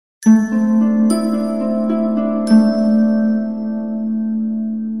Who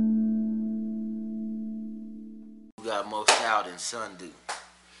got most out in Sunday?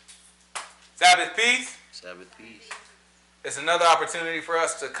 Sabbath peace. Sabbath peace. It's another opportunity for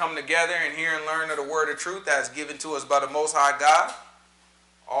us to come together and hear and learn of the word of truth that's given to us by the Most High God.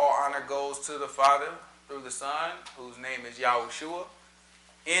 All honor goes to the Father through the Son, whose name is Yahushua.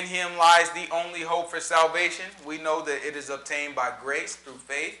 In him lies the only hope for salvation. We know that it is obtained by grace through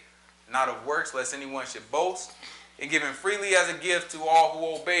faith, not of works, lest anyone should boast, and given freely as a gift to all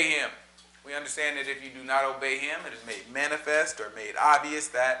who obey him. We understand that if you do not obey him, it is made manifest or made obvious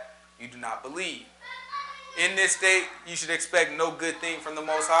that you do not believe. In this state, you should expect no good thing from the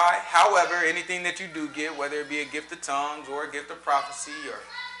Most High. However, anything that you do get, whether it be a gift of tongues or a gift of prophecy or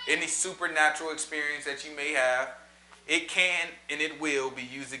any supernatural experience that you may have, it can and it will be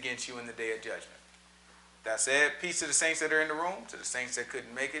used against you in the day of judgment. That said, peace to the saints that are in the room, to the saints that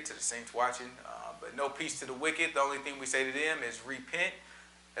couldn't make it, to the saints watching, but no peace to the wicked. The only thing we say to them is repent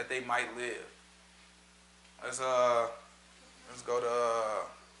that they might live. Let's go to,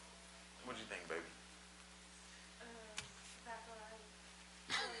 what do you think, baby?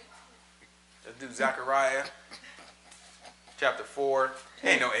 Let's do Zechariah chapter 4.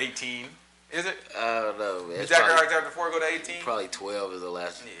 Ain't no 18, is it? I don't know, man. Did Zechariah chapter 4 go to 18? Probably 12 is the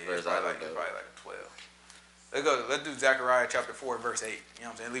last verse. I don't know. Probably like a 12. Let's do Zechariah chapter 4 verse 8. You know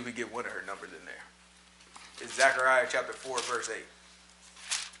what I'm saying? At least we get one of her numbers in there. It's Zechariah chapter 4 verse 8.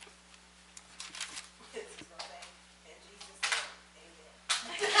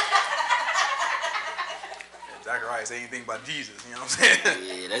 Zechariah say anything about Jesus, you know what I'm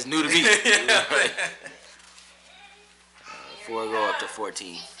saying? Yeah, that's new to me. 4 go up to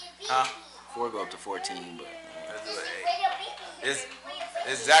 14. Huh? 4 go up to 14, but let's do it 8.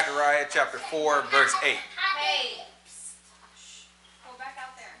 It's Zechariah chapter 4 verse 8. Hey, go back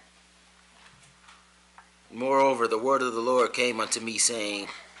out there. Moreover, the word of the Lord came unto me, saying,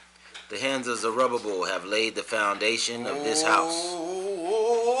 the hands of Zerubbabel have laid the foundation of this house.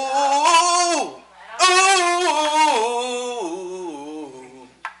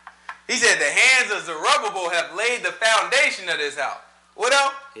 He said the hands of Zerubbabel have laid the foundation of this house. What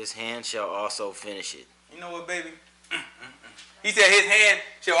else? His hand shall also finish it. You know what, baby? He said his hand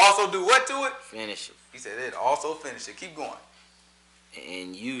shall also do what to it? Finish it. He said it also finish it. Keep going.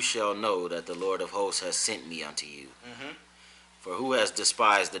 And you shall know that the Lord of hosts has sent me unto you. For who has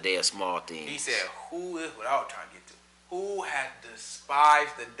despised the day of small things? He said, who is what I was trying to get to? Who has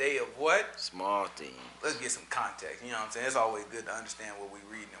despised the day of what? Small things. Let's get some context. You know what I'm saying? It's always good to understand what we're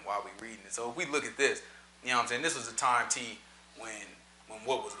reading and why we're reading it. So if we look at this, you know what I'm saying? This was a time, T, when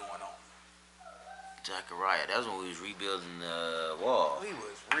what was going on? Zechariah, that was when we was rebuilding the wall. We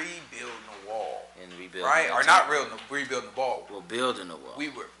was rebuilding the wall. And rebuilding right? Or not rebuilding the wall. Well, building the wall. We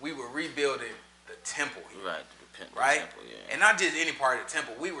were rebuilding the temple here. Right. Right? Temple, yeah. And not just any part of the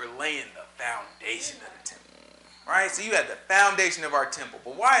temple. We were laying the foundation of the temple. Right? So you had the foundation of our temple.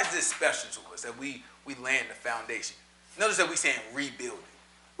 But why is this special to us that we laying the foundation? Notice that we saying rebuilding.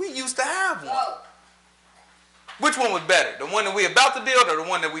 We used to have one. Which one was better? The one that we about to build or the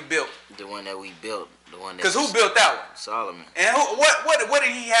one that we built? The one that we built. The one that. Because who built that one? Solomon. And what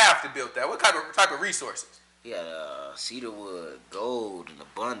did he have to build that? What type of resources? He had cedar wood, gold, and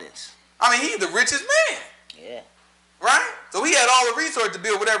abundance. I mean, he's the richest man. Yeah. Right? So he had all the resources to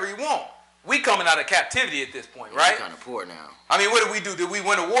build whatever he want. We coming out of captivity at this point, right? We're kind of poor now. I mean, what did we do? Did we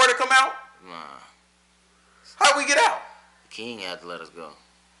win a war to come out? Nah. How'd we get out? The king had to let us go.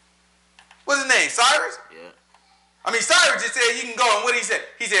 What's his name? Cyrus? Yeah. I mean, Cyrus just said you can go, and what did he say?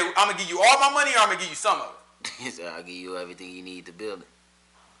 He said, I'm going to give you all my money or I'm going to give you some of it. He said, I'll give you everything you need to build it.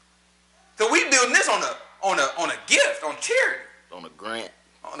 So we building this on a gift, on charity. On a grant.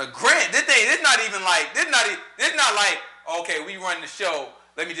 On a grant. This not like, okay, we run the show.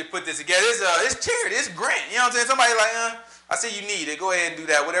 Let me just put this together. It's charity. It's grant. You know what I'm saying? Somebody like, I see you need it. Go ahead and do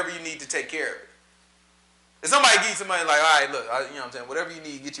that. Whatever you need to take care of it. If somebody gives somebody like, all right, look, you know what I'm saying? Whatever you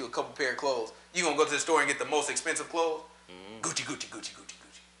need, get you a couple pair of clothes. You gonna go to the store and get the most expensive clothes? Gucci. Yes.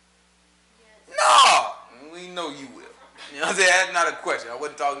 No, we know you will. You know what I'm saying? That's not a question. I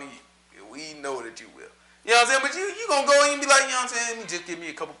wasn't talking to you. We know that you will. You know what I'm saying? But you gonna go in and be like, you know what I'm saying? Let me just give me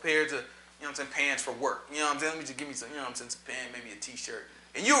a couple pairs of, you know what I'm saying, pants for work. You know what I'm saying? Let me just give me some, you know what I'm saying, some pants, maybe a t-shirt.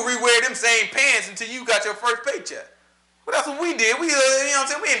 And you'll rewear them same pants until you got your first paycheck. But that's what we did. We, you know what I'm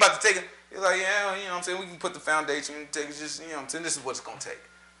saying? We ain't about to take it. It's like, yeah, you know what I'm saying? We can put the foundation and take it just, you know what I'm saying? This is what it's gonna take.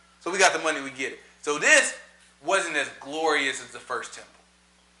 So we got the money, we get it. So this wasn't as glorious as the first temple,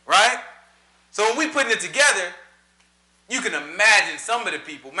 right? So when we putting it together, you can imagine some of the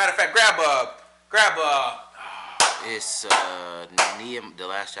people. Matter of fact, grab It's the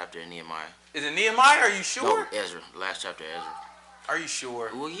last chapter in Nehemiah. Is it Nehemiah? Are you sure? No, Ezra. The last chapter of Ezra. Are you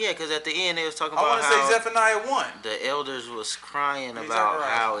sure? Well, yeah, because at the end they was talking I about want to how say Zephaniah 1. the elders was crying Maybe about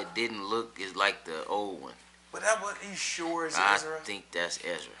Zechariah. how it didn't look as like the old one. But that was, are you sure it's I Ezra? think that's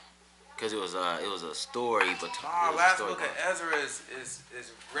Ezra, because it was a story, but Nah, last book of Ezra is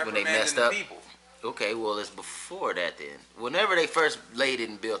when they reprimanding messed the up. people. Okay, well it's before that then. Whenever they first laid it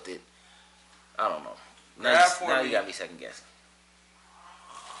and built it, I don't know. Now you got me second guessing.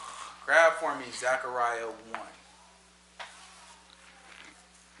 Grab for me Zechariah 1.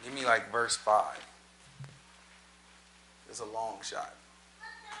 Give me like verse 5. It's a long shot.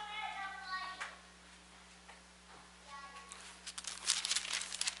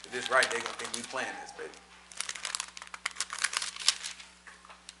 If this right, they gonna think we playing this, baby.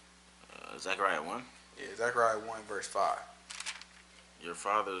 Zechariah 1. Yeah, Zechariah 1 verse 5. Your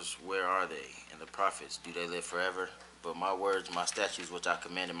fathers, where are they? And the prophets, do they live forever? But my words, my statutes, which I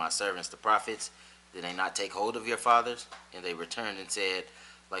commanded my servants, the prophets, did they not take hold of your fathers? And they returned and said,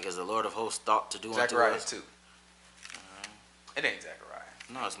 like as the Lord of hosts thought to do Zechariah unto us. 2. It ain't Zechariah.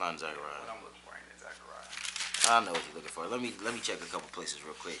 No, it's not in Zechariah. What I'm looking for ain't in Zechariah. I know what you're looking for. Let me check a couple places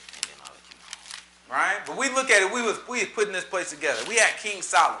real quick, and then I'll let you know. Right? But we look at it, we was putting this place together. We had King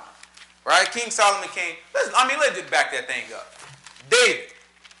Solomon. Right? King Solomon came. Let's just back that thing up. David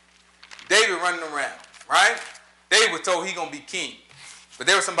running around, right? David was told he gonna be king. But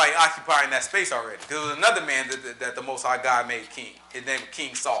there was somebody occupying that space already. There was another man that the Most High God made king. His name was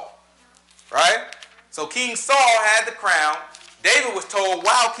King Saul. Right? So King Saul had the crown. David was told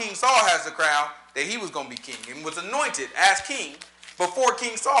while King Saul has the crown that he was going to be king and was anointed as king before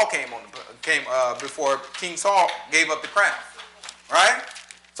King Saul before King Saul gave up the crown. Right?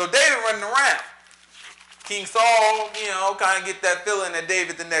 So David running around. King Saul, kind of get that feeling that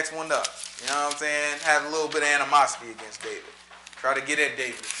David the next one up. You know what I'm saying? Had a little bit of animosity against David. Try to get at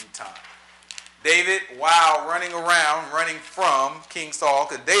David a few times. David, while running from King Saul,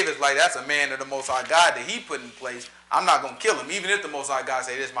 because David's like, that's a man of the Most High God that he put in place. I'm not going to kill him. Even if the Most High God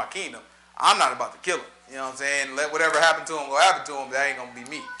say, this is my kingdom, I'm not about to kill him. You know what I'm saying? Let whatever happen to him go happen to him. That ain't going to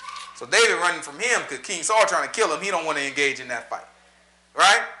be me. So David running from him because King Saul trying to kill him. He don't want to engage in that fight.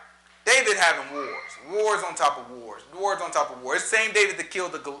 Right? David having wars. Wars on top of wars. Wars on top of wars. It's the same David that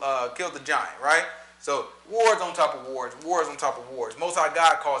killed the giant. Right? So wars on top of wars. Wars on top of wars. Most High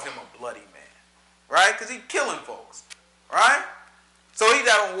God calls him a bloody man. Right? Because he's killing folks. Right? So he's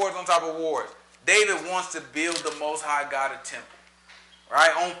having wars on top of wars. David wants to build the Most High God a temple.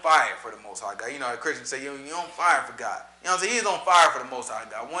 Right? On fire for the Most High God. You know, the Christians say, you're on fire for God. You know what I'm saying? He's on fire for the Most High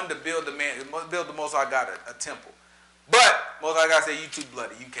God. Wanted to build the Most High God a temple. But Most High God said, you too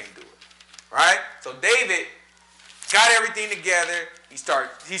bloody. You can't do it. Right? So David got everything together. He start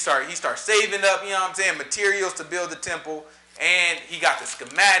saving up, you know what I'm saying, materials to build the temple. And he got the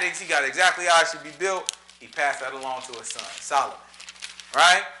schematics. He got exactly how it should be built. He passed that along to his son, Solomon.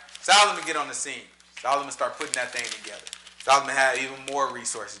 Right? Solomon get on the scene. Solomon start putting that thing together. Solomon had even more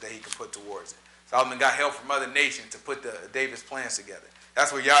resources that he could put towards it. Solomon got help from other nations to put David's plans together.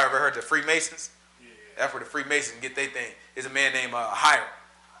 That's where y'all ever heard the Freemasons? Yeah. That's where the Freemasons get their thing. There's a man named Hiram.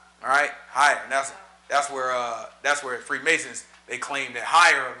 All right? Hiram. That's where Freemasons, they claim that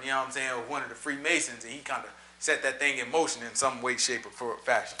Hiram, you know what I'm saying, was one of the Freemasons, and he kind of set that thing in motion in some way, shape, or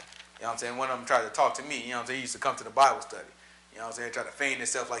fashion. You know what I'm saying? One of them tried to talk to me, you know what I'm saying? He used to come to the Bible study. You know what I'm saying? Try to feign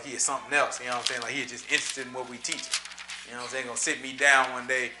himself like he is something else. You know what I'm saying? Like he is just interested in what we teach. You know what I'm saying? Gonna sit me down one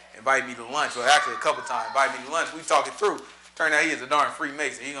day, invite me to lunch, or actually a couple times, invite me to lunch. We talk it through. Turned out he is a darn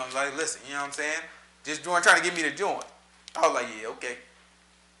Freemason. He gonna be like, listen, you know what I'm saying? Just trying to get me to join. I was like, yeah, okay.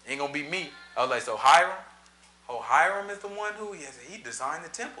 Ain't gonna be me. I was like, so Hiram? Oh, Hiram is the one who he designed the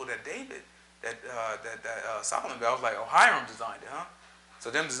temple that David, Solomon built. I was like, oh, Hiram designed it, huh?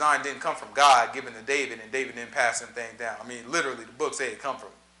 So them design didn't come from God, given to David, and David didn't pass them thing down. I mean, literally, the book said it come from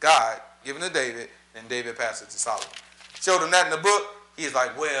God, given to David, and David passed it to Solomon. Showed him that in the book. He's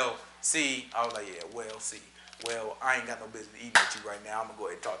like, well, see. I was like, yeah, well, see. Well, I ain't got no business eating with you right now. I'm going to go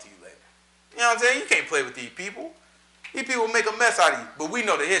ahead and talk to you later. You know what I'm saying? You can't play with these people. These people make a mess out of you. But we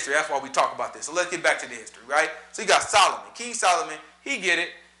know the history. That's why we talk about this. So let's get back to the history, right? So you got Solomon. King Solomon, he get it,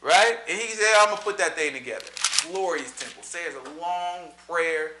 right? And he said, I'm going to put that thing together. Glorious temple. Says a long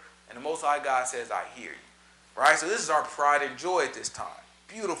prayer, and the Most High God says, I hear you. Right? So this is our pride and joy at this time.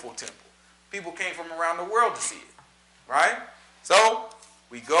 Beautiful temple. People came from around the world to see it. Right? So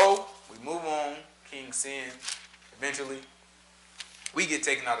we go, we move on. King sin. Eventually, we get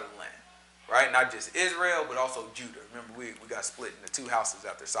taken out of the land. Right? Not just Israel, but also Judah. Remember, we got split into two houses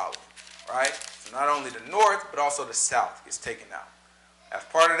after Solomon. Right? So not only the north, but also the south gets taken out. As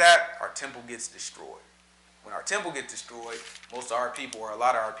part of that, our temple gets destroyed. when our temple gets destroyed, most of our people, or a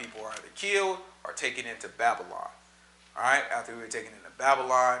lot of our people, are either killed or taken into Babylon. All right, after we were taken into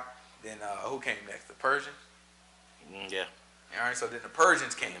Babylon, then who came next? The Persians? Yeah. All right, so then the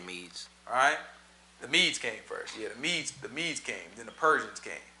Persians came. And the Medes. All right, the Medes came first. Yeah, the Medes came. Then the Persians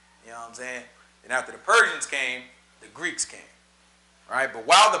came. You know what I'm saying? And after the Persians came, the Greeks came. All right, but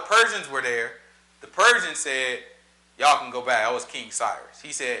while the Persians were there, the Persians said, y'all can go back. That was King Cyrus.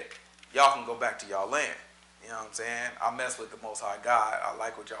 He said, y'all can go back to y'all land. You know what I'm saying? I mess with the Most High God. I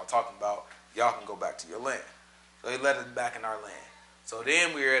like what y'all talking about. Y'all can go back to your land. So he let us back in our land. So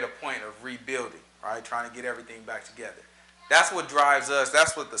then we were at a point of rebuilding, right? Trying to get everything back together. That's what drives us.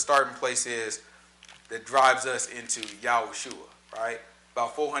 That's what the starting place is that drives us into Yahushua, right?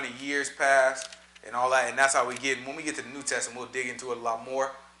 About 400 years passed and all that. And that's how we get, when we get to the New Testament, we'll dig into it a lot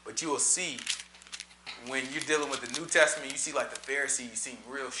more. But you will see, when you're dealing with the New Testament, you see like the Pharisees seem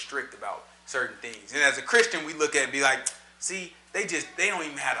real strict about certain things. And as a Christian, we look at it and be like, see, they don't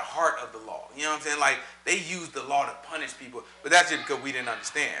even have the heart of the law. You know what I'm saying? Like, they use the law to punish people. But that's just because we didn't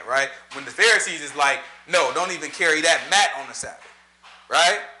understand, right? When the Pharisees is like, no, don't even carry that mat on the Sabbath,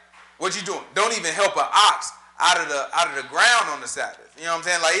 right? What you doing? Don't even help an ox out of the ground on the Sabbath. You know what I'm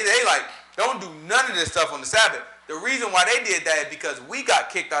saying? Like, they like, don't do none of this stuff on the Sabbath. The reason why they did that is because we got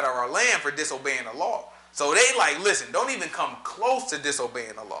kicked out of our land for disobeying the law. So they like, listen, don't even come close to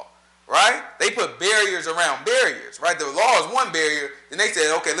disobeying the law. Right? They put barriers around barriers, right? The law is one barrier. Then they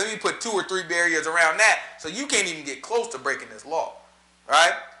said, okay, let me put 2 or 3 barriers around that so you can't even get close to breaking this law,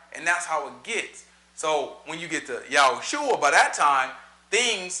 right? And that's how it gets. So when you get to Yahushua, by that time,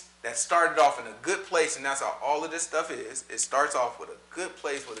 things that started off in a good place, and that's how all of this stuff is, it starts off with a good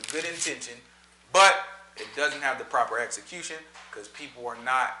place, with a good intention, but it doesn't have the proper execution because people are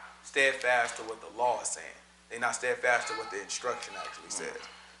not steadfast to what the law is saying. They're not steadfast to what the instruction actually says.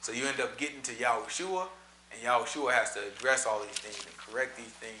 So you end up getting to Yahushua, and Yahushua has to address all these things and correct these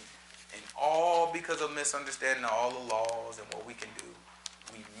things, and all because of misunderstanding all the laws and what we can do,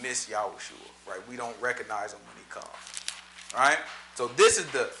 we miss Yahushua, right? We don't recognize him when he comes, right? So this is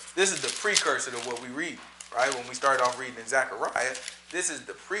the precursor to what we read, right? When we start off reading in Zechariah, this is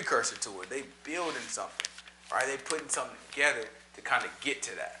the precursor to it. They building something, right? They putting something together to kind of get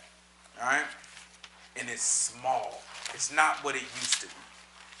to that, all right? And it's small. It's not what it used to be.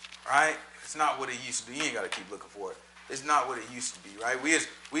 Right? It's not what it used to be. You ain't got to keep looking for it. It's not what it used to be, right? We is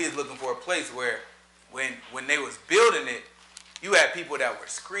looking for a place where when they was building it, you had people that were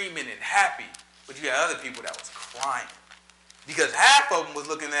screaming and happy, but you had other people that was crying. Because half of them was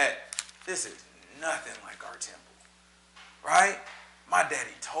looking at, this is nothing like our temple. Right? My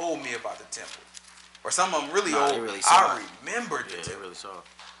daddy told me about the temple. Or some of them really old, I remembered the temple. They really saw it.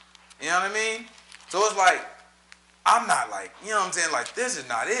 You know what I mean? So it's like, I'm not like, you know what I'm saying? Like, this is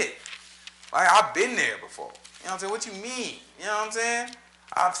not it. Like, I've been there before. You know what I'm saying? What you mean? You know what I'm saying?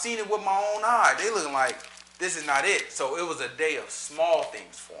 I've seen it with my own eye. They looking like, this is not it. So it was a day of small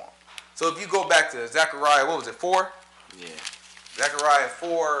things for them. So if you go back to Zechariah, what was it, 4? Yeah. Zechariah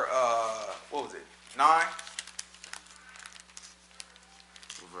 4, what was it, 9?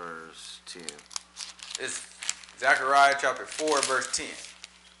 Verse 10. It's Zechariah chapter 4, verse 10.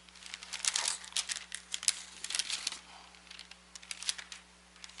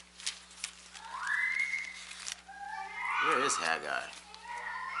 Where is Haggai?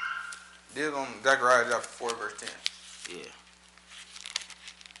 This is on Zechariah chapter 4, verse 10. Yeah.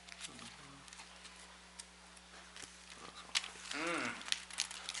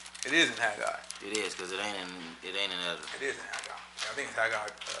 It is in Haggai. It is, because it ain't in Ezra. It is in Haggai. I think it's Haggai.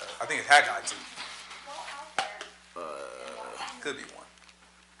 I think it's Haggai too. Could be one.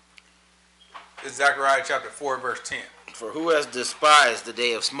 It's Zechariah chapter 4, verse 10. For who has despised the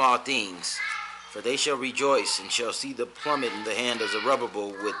day of small things? For they shall rejoice and shall see the plummet in the hand of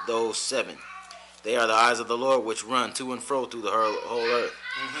Zerubbabel with those 7. They are the eyes of the Lord which run to and fro through the whole earth.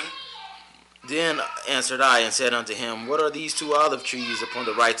 Mm-hmm. Then answered I and said unto him, what are these 2 olive trees upon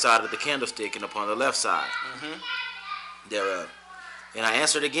the right side of the candlestick and upon the left side thereof? And I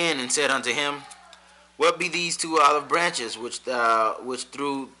answered again and said unto him, what be these 2 olive branches which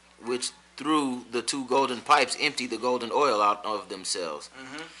through the 2 golden pipes empty the golden oil out of themselves?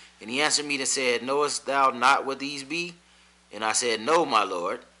 Mm-hmm. And he answered me and said, knowest thou not what these be? And I said, no, my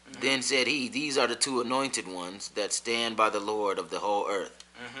Lord. Mm-hmm. Then said he, these are the 2 anointed ones that stand by the Lord of the whole earth.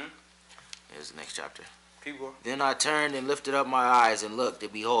 Mm-hmm. There's the next chapter. Keep going. Then I turned and lifted up my eyes and looked,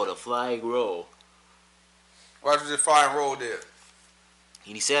 and behold, a flying roll. What was the flying roll there?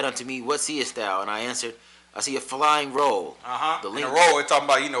 And he said unto me, what seest thou? And I answered, I see a flying roll. The roll, it's talking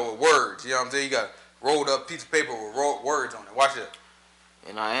about, with words. You know what I'm saying? You got a rolled up piece of paper with words on it. Watch it.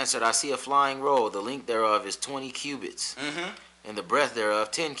 And I answered, I see a flying roll. The length thereof is 20 cubits, and the breadth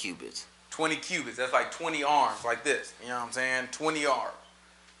thereof 10 cubits. 20 cubits. That's like 20 arms, like this. You know what I'm saying? 20 arms.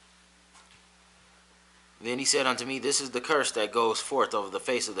 Then he said unto me, this is the curse that goes forth over the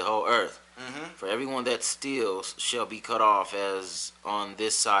face of the whole earth. For everyone that steals shall be cut off as on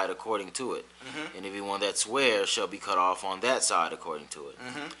this side according to it. And everyone that swears shall be cut off on that side according to it.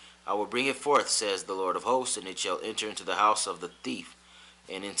 I will bring it forth, says the Lord of hosts, and it shall enter into the house of the thief,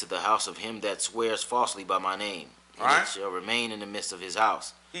 and into the house of him that swears falsely by my name. And it shall remain in the midst of his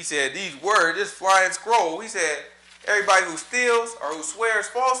house. He said these words, this flying scroll, he said everybody who steals or who swears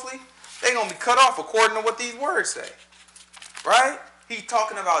falsely, they're going to be cut off according to what these words say. Right? He's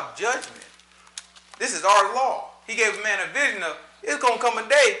talking about judgment. This is our law. He gave a man a vision of, it's going to come a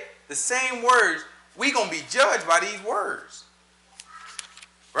day, the same words, we going to be judged by these words.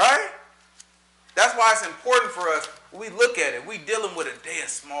 Right? That's why it's important for us, we look at it, we dealing with a day of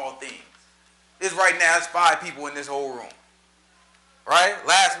small things. This right now, it's 5 people in this whole room. Right?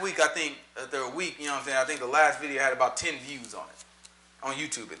 Last week, I think, you know what I'm saying, I think the last video had about 10 views on it. On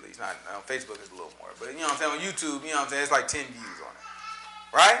YouTube at least, not on Facebook is a little more. But you know what I'm saying, on YouTube, you know what I'm saying, it's like 10 views on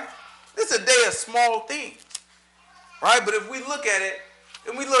it. Right? This is a day of small things. Right? But if we look at it,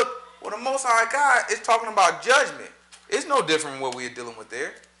 and we look, well, the Most High God is talking about judgment. It's no different from what we are dealing with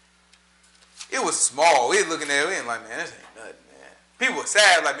there. It was small. We were looking at it and like, man, this ain't nothing, man. People were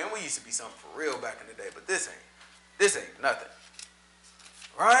sad, like, man, we used to be something for real back in the day, but this ain't nothing.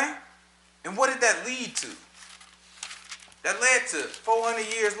 Right? And what did that lead to? That led to 400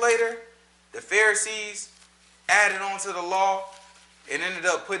 years later, the Pharisees added on to the law and ended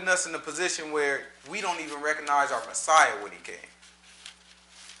up putting us in a position where we don't even recognize our Messiah when he came.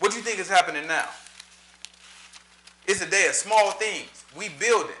 What do you think is happening now? It's a day of small things. We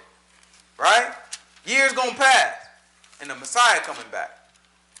build it. Right? Years gonna pass and the Messiah coming back.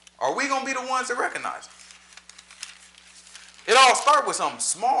 Are we gonna be the ones that recognize him? It all starts with something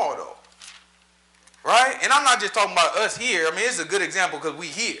small though. Right? And I'm not just talking about us here. I mean, it's a good example because we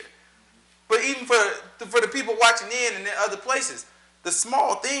here. But even for the people watching in and in other places, the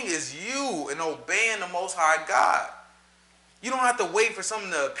small thing is you and obeying the Most High God. You don't have to wait for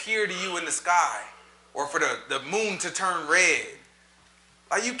something to appear to you in the sky or for the moon to turn red.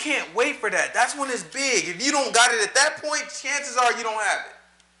 Like, you can't wait for that. That's when it's big. If you don't got it at that point, chances are you don't have it.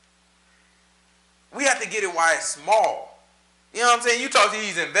 We have to get it while it's small. You know what I'm saying? You talk to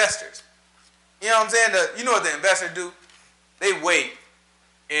these investors. You know what I'm saying? You know what the investors do? They wait.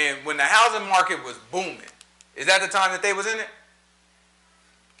 And when the housing market was booming, is that the time that they was in it?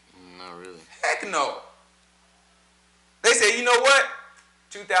 Not really. Heck no. They say, you know what?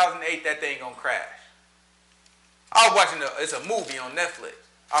 2008, that thing gonna crash. I was watching, it's a movie on Netflix.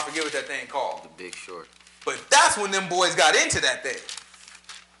 I forget what that thing called. The Big Short. But that's when them boys got into that thing.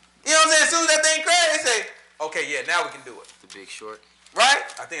 You know what I'm saying? As soon as that thing crashed, they say, okay, yeah, now we can do it. The Big Short. Right?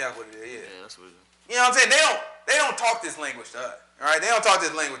 I think that's what it is, yeah. Yeah, that's what it is. You know what I'm saying? They don't talk this language to us. All right? They don't talk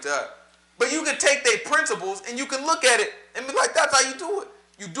this language to us. But you can take their principles and you can look at it and be like, that's how you do it.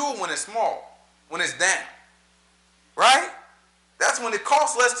 You do it when it's small, when it's down. Right? That's when it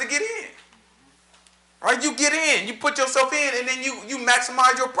costs less to get in. Right? You get in, you put yourself in, and then you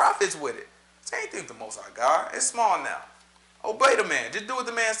maximize your profits with it. Same thing with the Most High God. It's small now. Obey the man. Just do what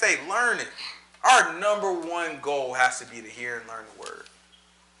the man say. Learn it. Our number one goal has to be to hear and learn the word.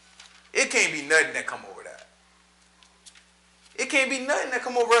 It can't be nothing that come over that. It can't be nothing that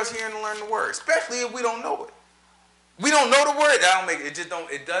come over us hearing and learn the word, especially if we don't know it. We don't know the word.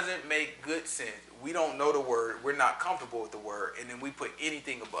 It doesn't make good sense. We don't know the word. We're not comfortable with the word, and then we put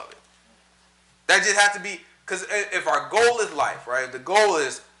anything above it. That just has to be, because if our goal is life, right? If the goal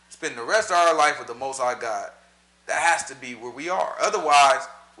is spend the rest of our life with the Most High God, that has to be where we are. Otherwise,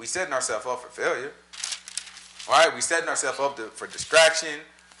 we setting ourselves up for failure. All right? We setting ourselves up for distraction,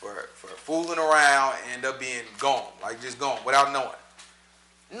 for fooling around, and end up being gone, like just gone without knowing.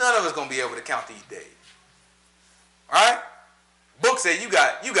 None of us gonna be able to count these days. All right? Book said you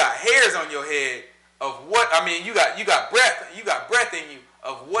got hairs on your head of what, I mean, you got breath in you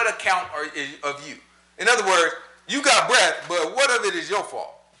of what account of you. In other words, you got breath, but what of it is your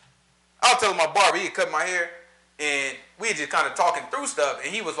fault? I was telling my barber, he had cut my hair, and we had just kind of talking through stuff,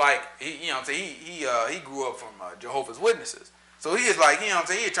 and he was like, you know what I'm saying, he grew up from Jehovah's Witnesses. So he is like, you know what I'm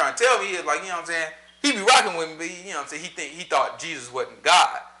saying, he was trying to tell me, he is like, you know what I'm saying, he be rocking with me, but you know what I'm saying, he thought Jesus wasn't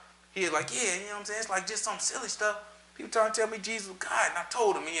God. He was like, yeah, you know what I'm saying, it's like just some silly stuff. People trying to tell me Jesus was God, and I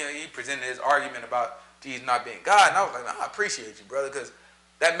told him, he presented his argument about Jesus not being God, and I was like, I appreciate you, brother, because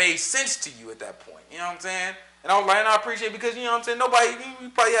that made sense to you at that point, you know what I'm saying? And I was like, and I appreciate it because, you know what I'm saying, you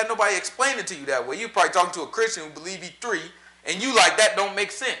probably had nobody explain it to you that way. You probably talking to a Christian who believe he three, And you like, that don't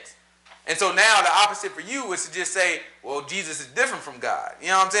make sense. And so now the opposite for you is to just say, well, Jesus is different from God. You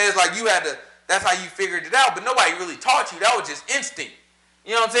know what I'm saying? It's like you had to, that's how you figured it out, but nobody really taught you. That was just instinct.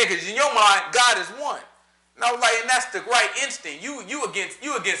 You know what I'm saying? Because in your mind, God is one. And I was like, and that's the right instinct. You against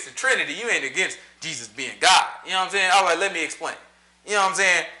the Trinity. You ain't against Jesus being God. You know what I'm saying? I was like, let me explain. You know what I'm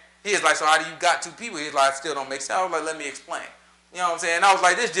saying? He was like, so how do you got two people? He's like, still don't make sense. I was like, let me explain. You know what I'm saying? And I was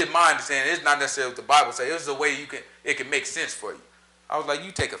like, this is just my understanding. It's not necessarily what the Bible says. It's a way it can make sense for you. I was like,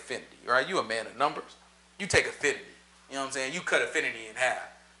 you take affinity, right? You a man of numbers. You take affinity. You know what I'm saying? You cut affinity in half.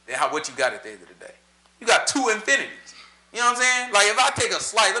 Then what you got at the end of the day? You got two infinities. You know what I'm saying? Like if I take a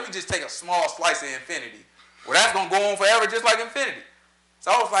slice, let me just take a small slice of infinity. Well, that's going to go on forever just like infinity.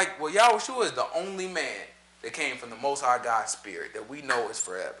 So I was like, well, Yahushua is the only man that came from the Most High God's spirit that we know is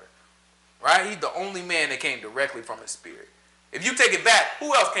forever. Right? He's the only man that came directly from his spirit. If you take it back,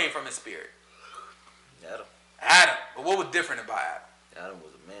 who else came from his spirit? Adam. But what was different about Adam? Adam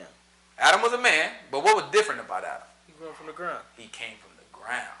was a man. Adam was a man, but what was different about Adam? He grew from the ground. He came from the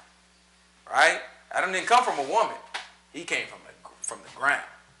ground. Right? Adam didn't come from a woman. He came from the ground.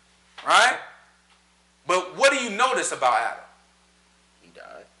 Right? But what do you notice about Adam? He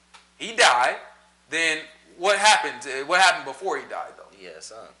died. He died. Then what happened? What happened before he died, though? He had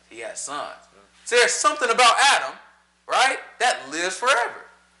sons. He had sons. So there's something about Adam, right, that lives forever.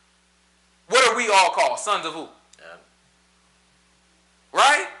 What are we all called? Sons of who? Adam.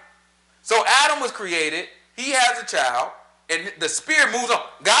 Right? So Adam was created. He has a child. And the spirit moves on.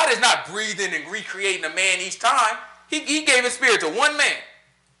 God is not breathing and recreating a man each time. He gave his spirit to one man.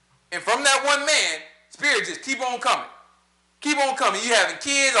 And from that one man, spirit just keep on coming. Keep on coming. You having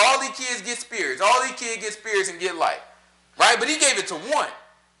kids. All these kids get spirits. All these kids get spirits and get life. Right? But he gave it to one.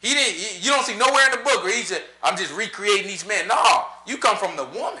 He didn't. You don't see nowhere in the book where he said, I'm just recreating each man. No. You come from the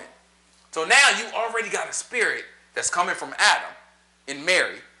woman. So now you already got a spirit that's coming from Adam and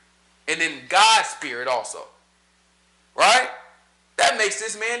Mary. And then God's spirit also. Right? That makes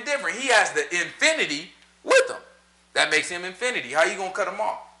this man different. He has the infinity with him. That makes him infinity. How you going to cut him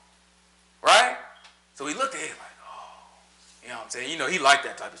off? Right? So he looked at him like, oh. You know what I'm saying? You know, he liked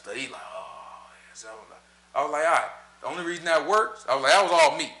that type of stuff. He like, oh. Yeah. So I was like, all right. The only reason that works, I was like, that was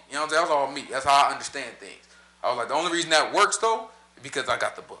all me. You know what I'm saying? That was all me. That's how I understand things. I was like, the only reason that works, though, is because I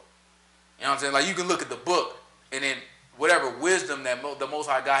got the book. You know what I'm saying? Like, you can look at the book, and then whatever wisdom that the Most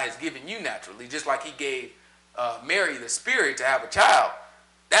High God has given you naturally, just like he gave Mary the spirit to have a child,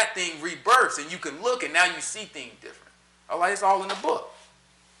 that thing rebirths, and you can look, and now you see things different. I was like, it's all in the book.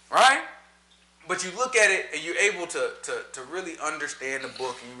 Right? But you look at it, and you're able to really understand the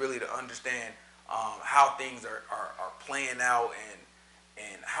book, and you really to understand how things are playing out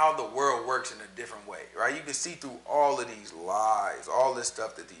and how the world works in a different way, right? You can see through all of these lies, all this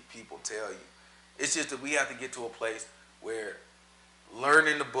stuff that these people tell you. It's just that we have to get to a place where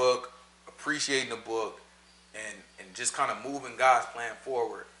learning the book, appreciating the book, and just kind of moving God's plan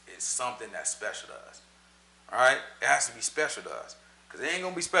forward is something that's special to us. All right? It has to be special to us because it ain't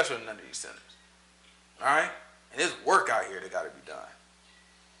going to be special to none of these sinners. All right? And there's work out here that got to be done.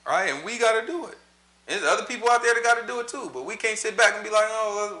 All right? And we got to do it. And there's other people out there that got to do it too, but we can't sit back and be like,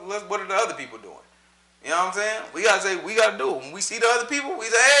 oh, what are the other people doing? You know what I'm saying? We got to say, we got to do it. When we see the other people, we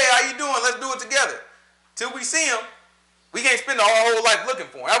say, hey, how you doing? Let's do it together. Till we see them, we can't spend our whole life looking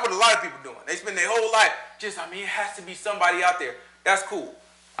for them. That's what a lot of people doing. They spend their whole life it has to be somebody out there. That's cool.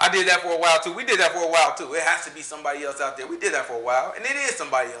 I did that for a while too. We did that for a while too. It has to be somebody else out there. We did that for a while, and it is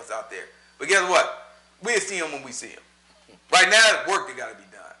somebody else out there. But guess what? We'll see them when we see them. Right now, it's work that got to be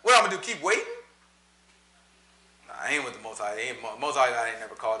done. What I'm going to do, keep waiting? Nah, I ain't with the Most High. Most High God ain't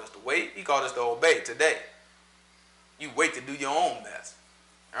never called us to wait. He called us to obey today. You wait to do your own mess.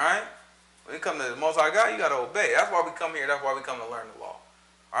 All right? When it comes to the Most High God, you got to obey. That's why we come here. That's why we come to learn the law.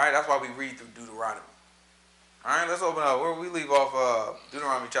 All right? That's why we read through Deuteronomy. All right? Let's open up. Where we leave off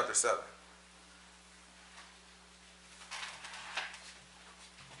Deuteronomy chapter 7.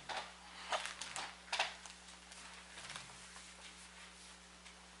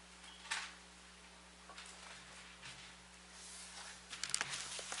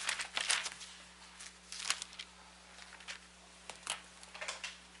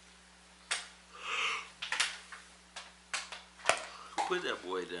 Put that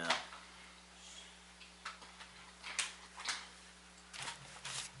boy down.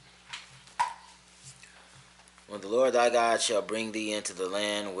 When the Lord thy God shall bring thee into the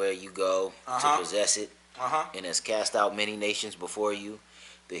land where you go to possess it, and has cast out many nations before you,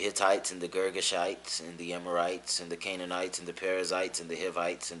 the Hittites and the Girgashites and the Amorites and the Canaanites and the Perizzites and the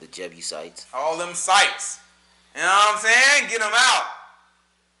Hivites and the Jebusites. All them sites. You know what I'm saying? Get them out.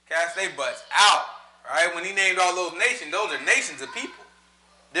 Cast they butts out. All right, when he named all those nations are nations of people.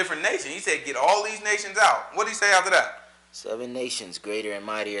 Different nations. He said, get all these nations out. What did he say after that? 7 nations greater and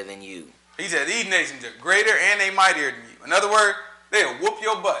mightier than you. He said, these nations are greater and they mightier than you. In other words, they'll whoop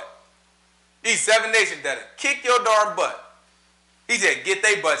your butt. These 7 nations that'll kick your darn butt. He said, get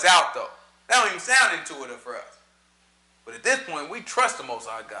they butts out, though. That don't even sound intuitive for us. But at this point, we trust the Most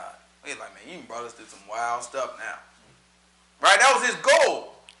High God. He's like, man, you brought us through some wild stuff now. Right? That was his goal.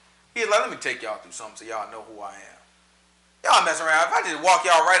 He's like, let me take y'all through something so y'all know who I am. Y'all mess around. If I just walk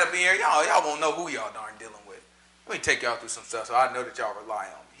y'all right up in here, y'all won't know who y'all darn dealing with. Let me take y'all through some stuff so I know that y'all rely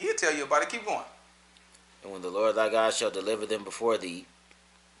on me. He'll tell you about it. Keep going. And when the Lord thy God shall deliver them before thee,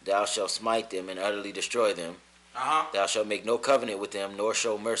 thou shalt smite them and utterly destroy them. Thou shalt make no covenant with them, nor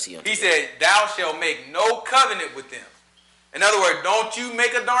show mercy unto them. He said, thou shalt make no covenant with them. In other words, don't you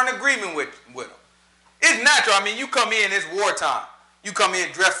make a darn agreement with them. It's natural. I mean, you come in, it's wartime. You come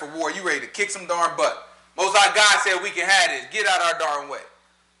in dressed for war. You ready to kick some darn butt. Most High God said we can have this. Get out our darn way.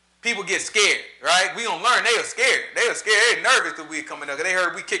 People get scared, right? We gonna learn they are scared. They are scared. They're nervous that we coming up. They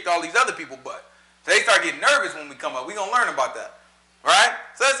heard we kicked all these other people butt. So they start getting nervous when we come up. We gonna learn about that, right?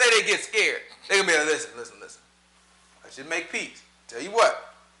 So let's say they get scared. They gonna be like, listen. Let's just make peace. Tell you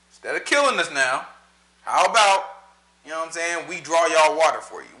what, instead of killing us now, how about, you know what I'm saying, we draw y'all water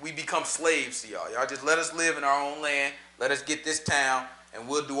for you. We become slaves to y'all. Y'all just let us live in our own land. Let us get this town, and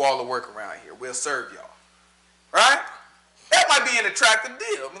we'll do all the work around here. We'll serve y'all. Right? That might be an attractive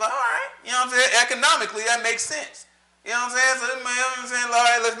deal. I'm like, all right. You know what I'm saying? Economically, that makes sense. You know what I'm saying? So, you know what I'm saying? All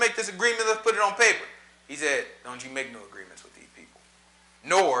right, let's make this agreement. Let's put it on paper. He said, don't you make no agreements with these people.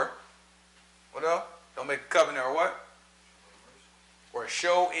 Nor, what else? Don't make a covenant or what? Or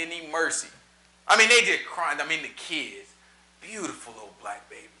show any mercy. I mean, they just crying. I mean, the kids, beautiful little black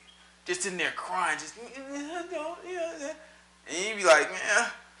babies, just in there crying, just, and you be like, man,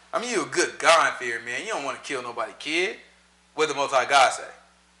 I mean, you a good God-fearer, man. You don't want to kill nobody, kid. What the Most High God say?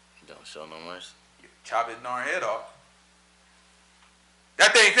 Don't show no mercy. You chop his darn head off.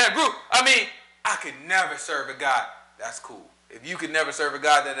 That thing's that group. I mean, I could never serve a God. That's cool. If you could never serve a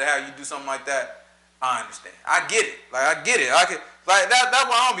God that'll have you do something like that, I understand. I get it. Like, I get it. I could, like, that's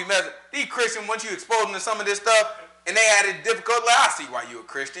why I don't be messing. These Christians, once you expose them to some of this stuff, and they had it difficult, like, I see why you a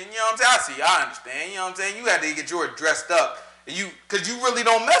Christian. You know what I'm saying? I understand. You know what I'm saying? You had to get yours dressed up. Because you really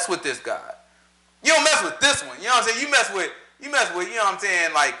don't mess with this God. You don't mess with this one. You know what I'm saying? You mess with, you know what I'm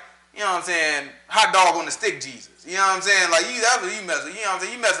saying, like, you know what I'm saying, hot dog on the stick Jesus. You know what I'm saying? Like, that's what you mess with. You know what I'm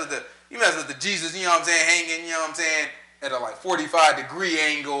saying? You mess with the Jesus, you know what I'm saying, hanging, you know what I'm saying, at a like 45-degree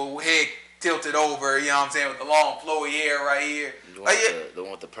angle, head tilted over, you know what I'm saying, with the long flowy hair right here. The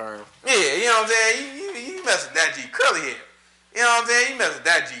one with the perm. Yeah, you know what I'm saying? You mess with that G, curly hair. You know what I'm saying? You mess with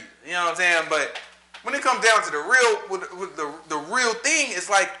that Jesus. You know what I'm saying? But when it comes down to the real thing, it's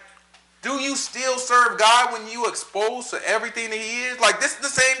like, do you still serve God when you exposed to everything that he is? Like, this is the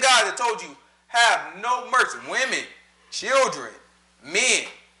same God that told you, have no mercy. Women, children, men,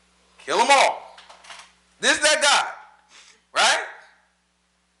 kill them all. This is that God, right?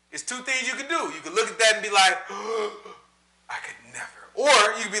 It's 2 things you can do. You can look at that and be like, oh, I could never. Or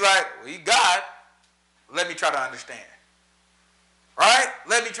you can be like, well, he God. Let me try to understand. Right?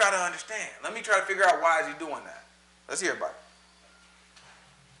 Let me try to understand. Let me try to figure out why is he doing that. Let's hear about it.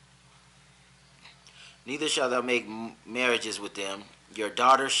 Neither shalt thou make marriages with them. Your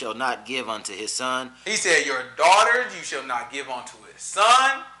daughter shall not give unto his son. He said, your daughters you shall not give unto his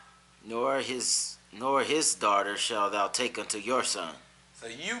son. Nor his daughter shall thou take unto your son. So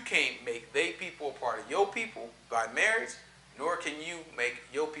you can't make they people a part of your people by marriage, nor can you make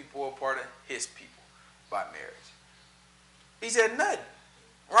your people a part of his people by marriage. He said nothing,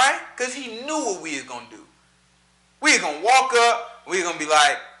 right? Because he knew what we was going to do. We was going to walk up, we was going to be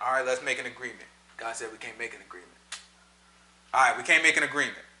like, all right, let's make an agreement. God said we can't make an agreement. All right, we can't make an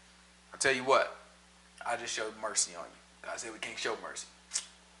agreement. I'll tell you what, I just showed mercy on you. God said we can't show mercy.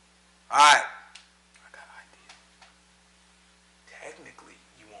 All right, I got an idea. Technically,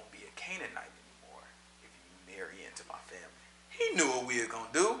 you won't be a Canaanite anymore if you marry into my family. He knew what we were going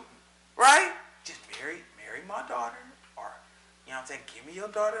to do, right? Just marry my daughter, or, you know what I'm saying, give me your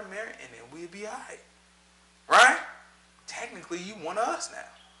daughter and marry, and then we'll be all right. Right? Technically, you one of us now.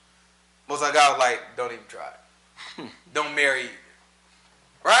 Most of God was like, don't even try it. Don't marry either.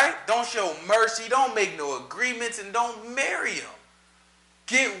 Right? Don't show mercy. Don't make no agreements, and don't marry them.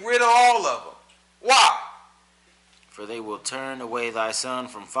 Get rid of all of them. Why? For they will turn away thy son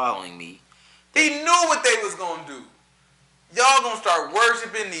from following me. He knew what they was going to do. Y'all going to start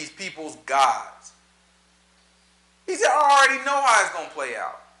worshiping these people's gods. He said, I already know how it's going to play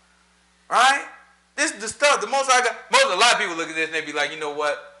out. Right? This is the stuff. A lot of people look at this and they be like, you know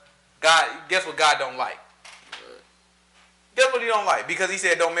what? God, guess what God don't like? Guess what he don't like? Because he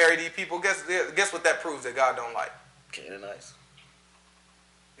said don't marry these people. Guess what that proves that God don't like? Canaanites.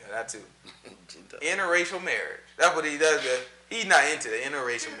 Yeah, that too. Gentile. Interracial marriage. That's what he does. He's not into the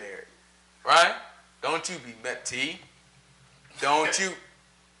interracial marriage. Right? Don't you be met, T. Don't you,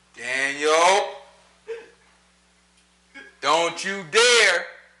 Daniel. Don't you dare.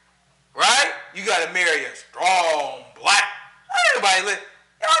 Right? You got to marry a strong black. Everybody,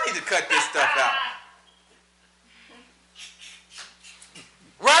 y'all need to cut this stuff out.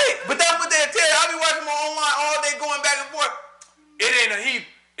 Right? But that's what they'll tell you. I be watching them online all day going back and forth. It ain't a Hebrew.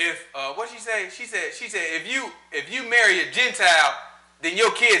 If what she say? She said if you marry a Gentile, then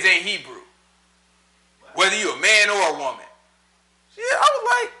your kids ain't Hebrew. Whether you a man or a woman. Yeah, I was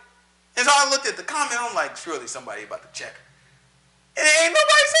like, and so I looked at the comment. I'm like, surely somebody about to check her. And ain't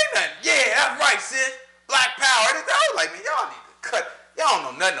nobody say nothing. Yeah, that's right, sis. Black power. I was like, man, y'all need to cut. Y'all don't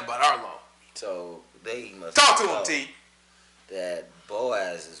know nothing about our law. So they must talk to him, T. That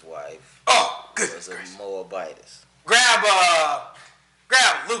Boaz's wife was a Moabitess. Grab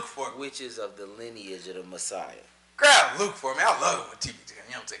Luke for me. Which is of the lineage of the Messiah. Grab Luke for me. I love it when TV, you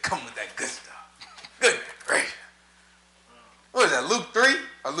know what I'm saying, come with that good stuff. Good gracious. What is that, Luke 3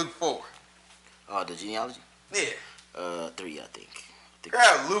 or Luke 4? Oh, the genealogy? Yeah. 3, I think.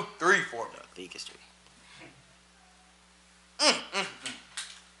 Grab Luke 3 for me. I think it's 3.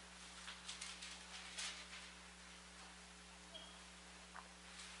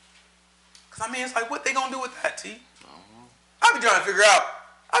 Cause I mean, it's like, what they gonna do with that, T? I be trying to figure out.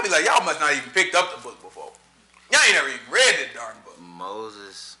 I be like, y'all must not even picked up the book before. Y'all ain't never even read this darn book.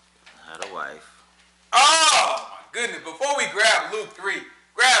 Moses had a wife. Oh my goodness! Before we grab Luke 3,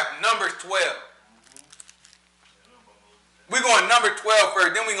 grab Numbers 12. We're going Number 12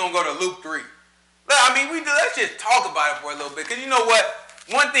 first, then we're gonna go to Luke 3. I mean, let's just talk about it for a little bit, cause you know what?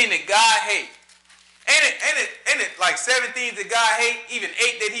 One thing that God hates, ain't it like 7 things that God hates, even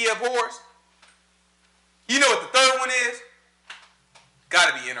 8 that He abhors? You know what the third one is?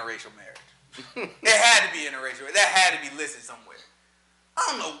 Got to be interracial marriage. It had to be interracial. That had to be listed somewhere. I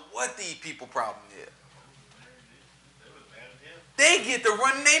don't know what these people problem is. They get to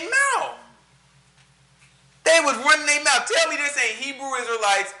run their mouth. They was running their mouth. Tell me this ain't Hebrew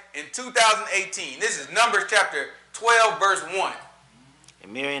Israelites in 2018. This is Numbers chapter 12, verse 1.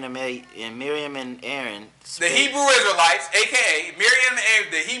 And Miriam and Aaron the Hebrew Israelites, a.k.a. Miriam and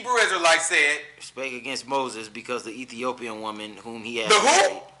Aaron, the Hebrew Israelites said, spake against Moses because the Ethiopian woman whom he had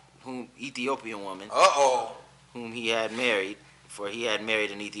married. Ethiopian woman. Whom he had married, for he had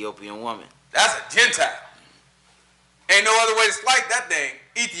married an Ethiopian woman. That's a Gentile. Ain't no other way to slice that thing.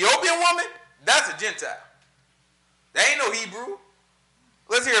 Ethiopian woman? That's a Gentile. That ain't no Hebrew.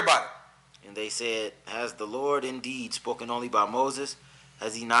 Let's hear about it. And they said, has the Lord indeed spoken only by Moses?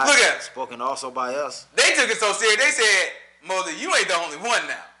 Has he not spoken also by us? They took it so serious. They said, Moses, you ain't the only one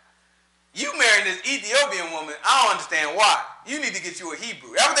now. You marrying this Ethiopian woman. I don't understand why. You need to get you a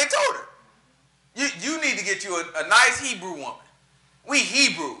Hebrew. That's what they told her. You need to get you a nice Hebrew woman. We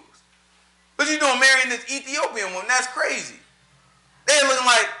Hebrews. But you doing marrying this Ethiopian woman. That's crazy. They're looking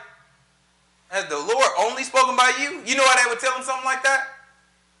like, has the Lord only spoken by you? You know why they would tell him something like that?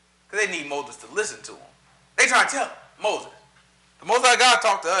 Because they need Moses to listen to him. They trying to tell him, Moses, the Most High God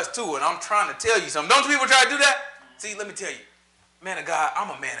talked to us too, and I'm trying to tell you something. Don't you people try to do that? See, let me tell you. Man of God, I'm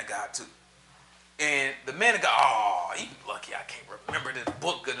a man of God too. And the man of God, you lucky I can't remember this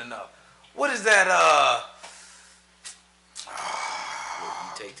book good enough. What is that, You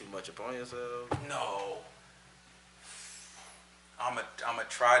take too much upon yourself? No. I'm gonna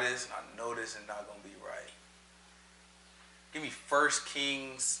try this, and I know this is not going to be right. Give me 1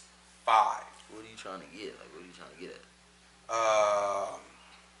 Kings 5. What are you trying to get? Like, what are you trying to get at?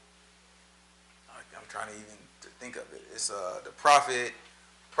 I'm trying to even think of it. It's the prophet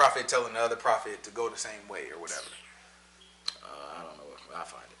telling the other prophet to go the same way or whatever. I don't know. I'll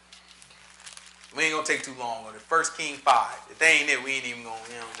find it. We ain't gonna take too long on it. 1 Kings 5. If they ain't it, we ain't even gonna,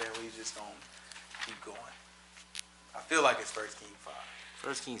 you know what I'm saying? We just gonna keep going. I feel like it's 1 Kings 5.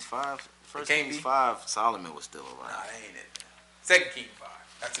 1 Kings 5? 1 can't Kings be? 5, Solomon was still alive. Nah, that ain't it. 2 Kings 5.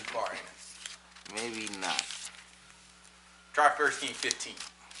 That's too far, ain't it? Maybe not. Try 1 Kings 15.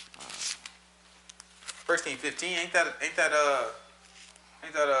 1 Kings 15, ain't that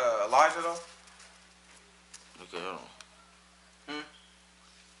Elijah though? Okay, hold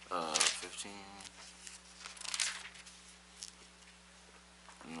on. 15.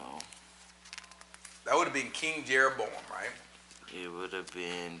 No. That would have been King Jeroboam, right? It would have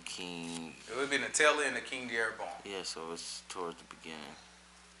been King. It would have been the tail end of King Jeroboam. Yeah, so it's towards the beginning.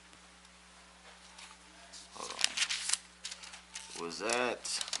 Hold on. Was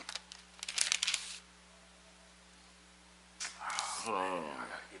that hold on. I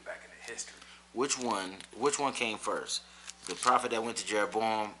gotta get back into history. Which one came first? The prophet that went to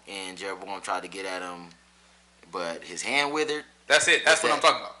Jeroboam and Jeroboam tried to get at him, but his hand withered? That's it. That's what that? I'm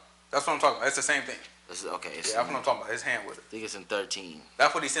talking about. That's what I'm talking about. It's the same thing. Okay. Yeah, that's what I'm talking about. His hand withered. I think it's in 13.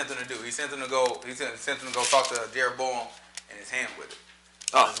 That's what he sent him to do. He sent him to go. He sent him to go talk to Jeroboam, and his hand withered.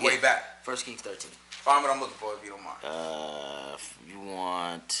 Oh, Way back. 1 Kings 13. Find what I'm looking for if you don't mind. You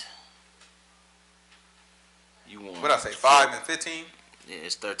want? What I say? 5 and 15. Yeah,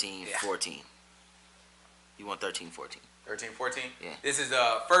 it's 13, 14. You want 13, 14. 13, 14? Yeah. This is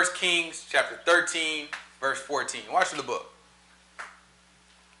 1 Kings chapter 13, verse 14. Watch the book.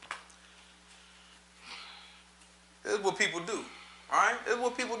 This is what people do. All right? This is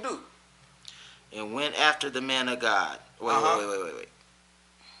what people do. And went after the man of God. Wait.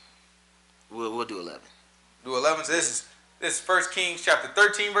 We'll do 11. Do 11. So this is 1 Kings chapter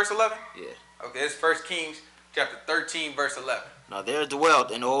 13, verse 11? Yeah. Okay, this is 1 Kings chapter 13, verse 11. Now there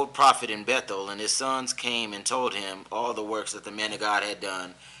dwelt an old prophet in Bethel, and his sons came and told him all the works that the man of God had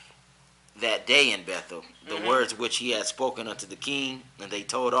done that day in Bethel, the words which he had spoken unto the king, and they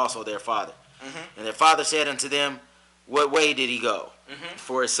told also their father. And their father said unto them, what way did he go?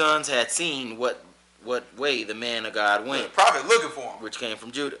 For his sons had seen what way the man of God went. The prophet looking for him. Which came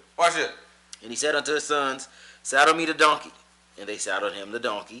from Judah. Watch it. And he said unto his sons, saddle me the donkey. And they saddled him the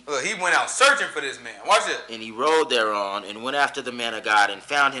donkey. Look, he went out searching for this man. Watch it. And he rode thereon, and went after the man of God, and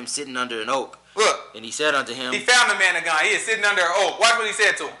found him sitting under an oak. Look. And he said unto him, he found the man of God. He is sitting under an oak. Watch what he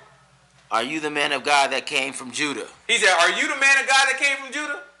said to him. Are you the man of God that came from Judah? He said, are you the man of God that came from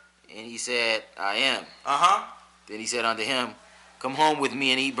Judah? And he said, I am. Uh-huh. Then he said unto him, come home with me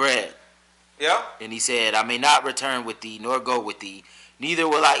and eat bread. Yeah. And he said, I may not return with thee, nor go with thee, neither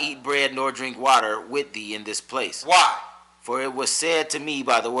will I eat bread nor drink water with thee in this place. Why? For it was said to me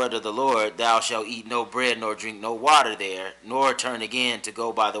by the word of the Lord, thou shalt eat no bread nor drink no water there, nor turn again to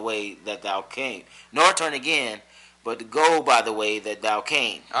go by the way that thou came. Nor turn again, but to go by the way that thou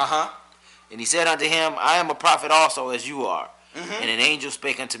came. Uh-huh. And he said unto him, I am a prophet also as you are. And an angel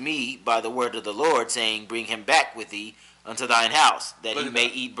spake unto me by the word of the Lord, saying, bring him back with thee unto thine house, that he may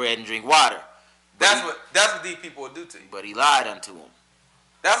eat bread and drink water. That's what these people will do to you. But he lied unto him.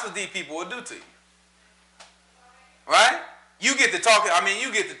 That's what these people will do to you. Right? You get to talking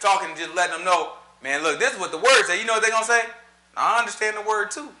and just letting them know, man, look, this is what the word say. You know what they're going to say? I understand the word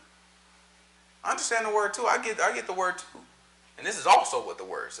too. I understand the word too. I get the word too. And this is also what the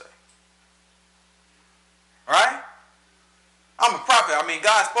word say. Right? I'm a prophet. I mean,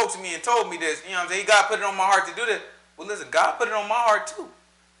 God spoke to me and told me this. You know what I'm saying? God put it on my heart to do this. Well, listen, God put it on my heart too.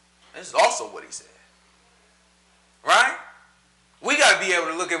 This is also what he said. Right? We got to be able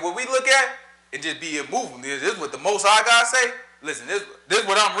to look at what we look at and just be immovable. This is what the Most High God say. Listen, this is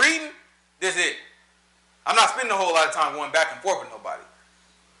what I'm reading. This is it. I'm not spending a whole lot of time going back and forth with nobody.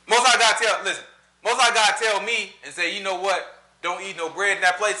 Most High God tell me and say, you know what? Don't eat no bread in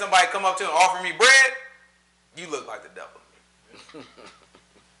that place. Somebody come up to and offer me bread. You look like the devil.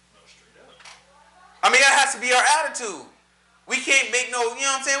 I mean, that has to be our attitude. We can't make no, you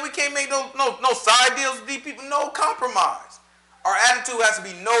know what I'm saying? We can't make no side deals with these people. No compromise. Our attitude has to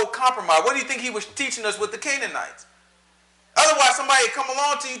be no compromise. What do you think he was teaching us with the Canaanites? Otherwise, somebody come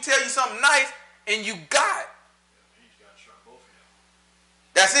along to you, tell you something nice, and you got it.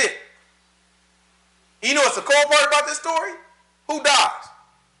 That's it. You know what's the cool part about this story? Who dies?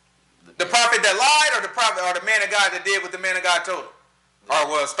 The prophet that lied, or the prophet, or the man of God that did what the man of God told him? Or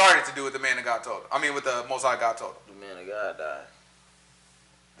well, started to do what the man of God told him. I mean, what the Most High God told him. The man of God died.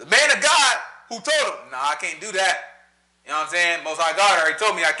 The man of God who told him, nah, I can't do that. You know what I'm saying? Most High God already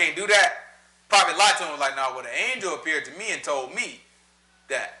told me I can't do that. Prophet lied to him, was like, nah, well, the angel appeared to me and told me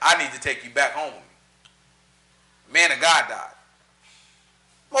that I need to take you back home with me. The man of God died.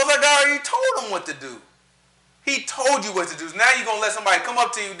 Most High God already told him what to do. He told you what to do. So now you're going to let somebody come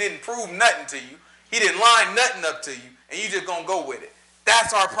up to you who didn't prove nothing to you. He didn't line nothing up to you, and you just going to go with it.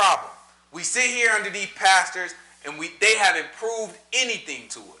 That's our problem. We sit here under these pastors, and they haven't proved anything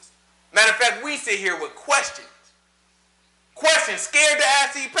to us. Matter of fact, we sit here with questions. Questions, scared to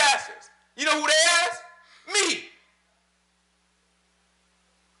ask these pastors. You know who they ask? Me.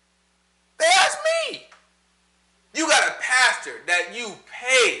 They ask me. You got a pastor that you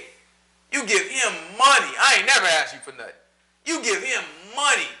pay. You give him money. I ain't never asked you for nothing. You give him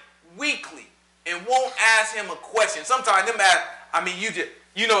money weekly and won't ask him a question. Sometimes them ask, I mean,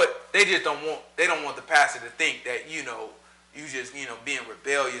 you know what? They don't want the pastor to think that, you just, being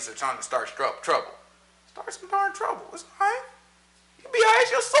rebellious or trying to start trouble. Start some darn trouble. It's all right. You be all right.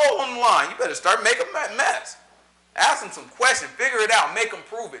 It's your soul on the line. You better start making a mess. Ask them some questions. Figure it out. Make them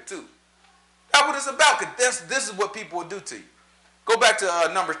prove it too. That's what it's about. Because this is what people will do to you. Go back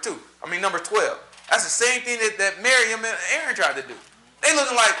to number 12. That's the same thing that Miriam and Aaron tried to do. They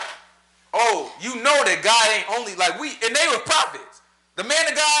looking like, oh, you know that God ain't only like we, and they were prophets. The man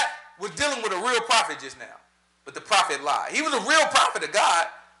of God was dealing with a real prophet just now, but the prophet lied. He was a real prophet of God,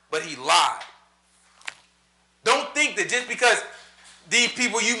 but he lied. Don't think that just because these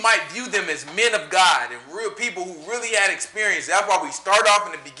people, you might view them as men of God and real people who really had experience. That's why we start off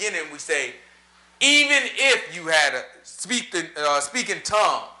in the beginning. We say, even if you had a speak in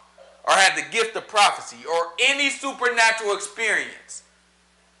tongue, or had the gift of prophecy, or any supernatural experience,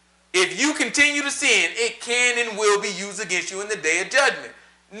 if you continue to sin, it can and will be used against you in the day of judgment.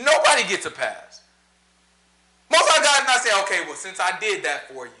 Nobody gets a pass. Most of our God not saying, okay, well, since I did that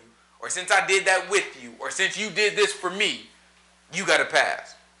for you, or since I did that with you, or since you did this for me, you got a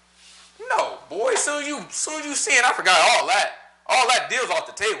pass. No, boy, soon as you sin, I forgot all that. All that deal's off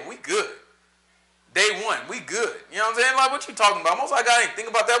the table. We good. Day one, we good. You know what I'm saying? Like, what you talking about? Most High God ain't think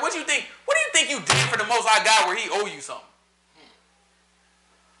about that. What do you think you did for the Most High God where he owe you something?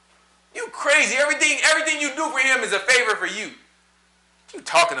 You crazy. Everything you do for him is a favor for you. What you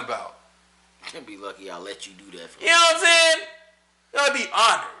talking about? You'll be lucky I'll let you do that for me. You know what I'm saying? You'll be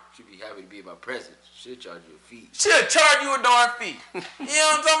honored. Should be happy to be my presence. Should charge you a fee. Should charge you a darn fee. You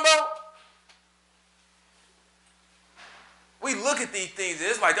know what I'm talking about? We look at these things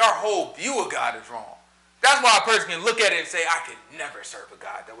and it's like our whole view of God is wrong. That's why a person can look at it and say, I could never serve a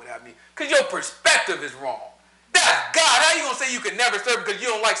God that would have me. Because your perspective is wrong. That's God. How you going to say you could never serve him because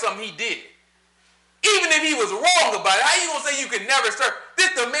you don't like something he did? Even if he was wrong about it, how you going to say you could never serve? This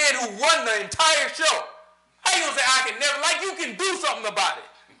is the man who run the entire show. How you going to say I can never? Like you can do something about it.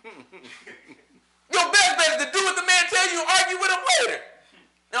 Your best bet is to do what the man tells you and argue with him later.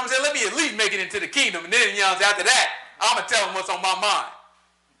 You know what I'm saying? Let me at least make it into the kingdom. And then, you know, after that, I'm going to tell him what's on my mind.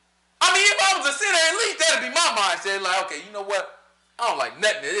 I mean, if I was a sinner, at least that'd be my mindset. Like, okay, you know what? I don't like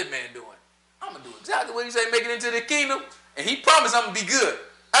nothing that this man doing. I'm going to do exactly what he say, make it into the kingdom. And he promised I'm going to be good.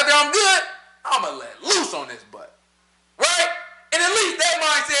 After I'm good, I'm going to let loose on this butt. Right? And at least that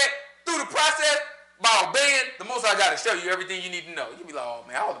mindset, through the process, by obeying, the Most High got to show you everything you need to know. You be like, oh,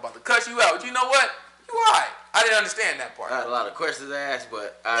 man, I was about to cuss you out. But you know what? You all right. I didn't understand that part. I had a lot of questions to ask,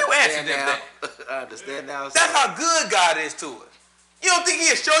 but I understand now. I understand now. That's how good God is to us. You don't think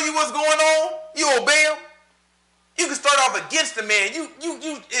he'll show you what's going on? You obey him? You can start off against the man.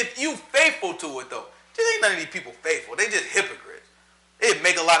 If you faithful to it, though. Just ain't none of these people faithful. They just hypocrites. They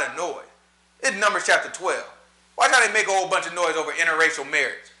make a lot of noise. It's Numbers chapter 12. Watch how they make a whole bunch of noise over interracial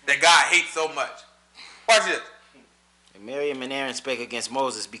marriage that God hates so much. Watch this. And Miriam and Aaron spake against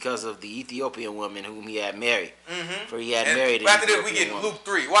Moses because of the Ethiopian woman whom he had married. Mm-hmm. For he had married an after Ethiopian this, we get woman. Luke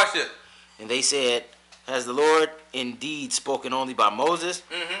 3. Watch this. And they said, has the Lord indeed spoken only by Moses?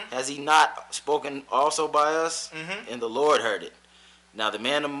 Mm-hmm. Has he not spoken also by us? Mm-hmm. And the Lord heard it. Now the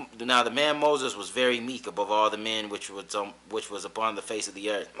man Moses was very meek above all the men which was upon the face of the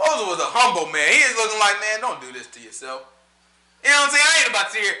earth. Moses was a humble man. He is looking like, man, don't do this to yourself. You know what I'm saying? I ain't about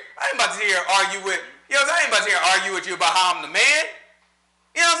to sit here and argue with. You know what I'm saying? I ain't about to sit here and argue with you about how I'm the man.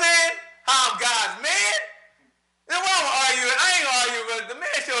 You know what I'm saying? How I'm God's man. Then what I'm gonna argue? I ain't gonna argue, but the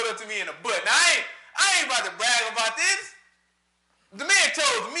man showed up to me in a butt. Now I ain't about to brag about this. The man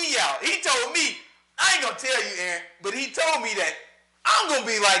chose me out. He told me, I ain't gonna tell you, Aaron, but he told me that I'm gonna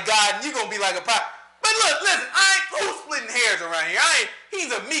be like God and you gonna be like a prophet. But look, listen, who's splitting hairs around here?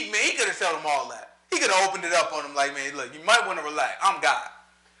 He's a meek man. He could have told them all that. He could have opened it up on him like, man, look, you might want to relax. I'm God.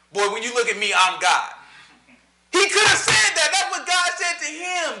 Boy, when you look at me, I'm God. He could have said that. That's what God said to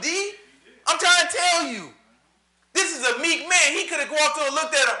him, D. I'm trying to tell you. This is a meek man. He could have walked through and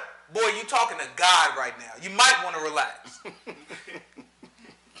looked at him. Boy, you talking to God right now. You might want to relax.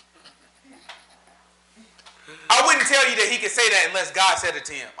 I wouldn't tell you that he could say that unless God said it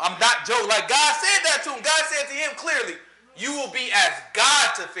to him. I'm not joking. Like God said that to him. God said to him clearly, you will be as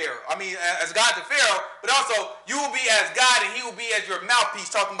God to Pharaoh. I mean, as God to Pharaoh, but also you will be as God and he will be as your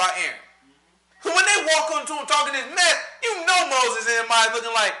mouthpiece, talking about Aaron. So when they walk into him talking this mess, you know Moses and him eyes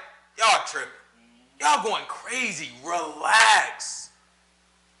looking like, y'all tripping. Y'all going crazy. Relax.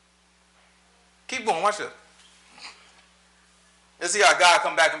 Keep going. Watch this. Let's see how God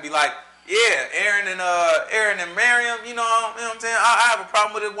come back and be like, yeah, Aaron and Miriam, you know what I'm saying? I have a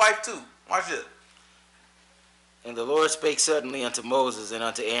problem with his wife too. Watch this. And the Lord spake suddenly unto Moses and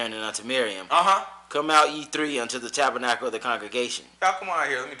unto Aaron and unto Miriam. Come out ye three unto the tabernacle of the congregation. Y'all come on out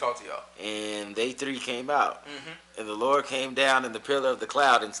here. Let me talk to y'all. And they three came out. Mm-hmm. And the Lord came down in the pillar of the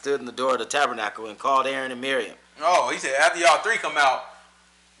cloud and stood in the door of the tabernacle and called Aaron and Miriam. Oh, he said after y'all three come out,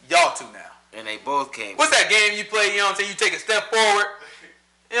 y'all two now. And they both came. What's that game you play, you know what I'm saying? You take a step forward.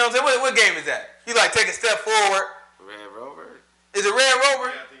 You know what I'm saying? What game is that? You like take a step forward. Red Rover? Is it Red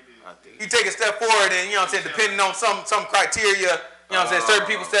Rover? Yeah, I think it is. I think. You take a step forward and, you know what I'm saying, depending on some criteria, you know what I'm saying, certain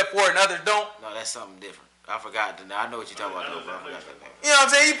people step forward and others don't. No, that's something different. I forgot. I know what you're talking about, though, but I forgot that name. You know what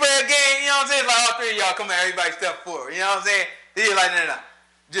I'm saying? You play a game, you know what I'm saying? It's like all three of y'all come here, everybody step forward. You know what I'm saying? Then you're like, no.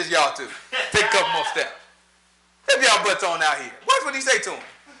 Just y'all two. Take a couple more steps. Step y'all butts on out here. Watch what he say to him.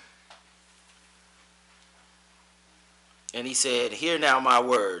 And he said, "Hear now my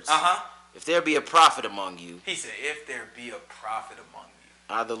words. Uh-huh. If there be a prophet among you, He said, if there be a prophet among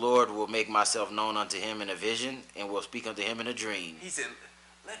you. I, the Lord, will make myself known unto him in a vision, and will speak unto him in a dream." He said,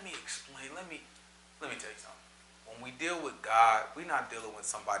 let me explain. Let me tell you something. When we deal with God, we're not dealing with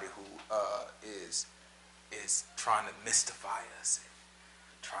somebody who is trying to mystify us,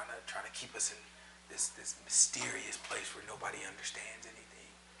 and trying to keep us in this mysterious place where nobody understands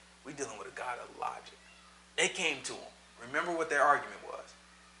anything. We're dealing with a God of logic. They came to him. Remember what their argument was.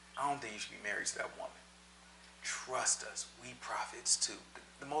 I don't think you should be married to that woman. Trust us. We prophets too.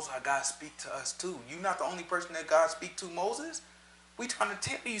 The Most High God speak to us too. You're not the only person that God speak to, Moses. We trying to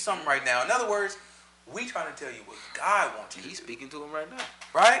tell you something right now. In other words, we trying to tell you what God wants you to do. He's speaking to him right now.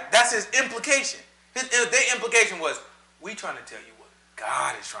 Right? That's his implication. Their implication was, we trying to tell you what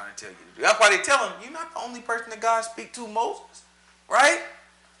God is trying to tell you to do. That's why they tell him, you're not the only person that God speak to, Moses. Right?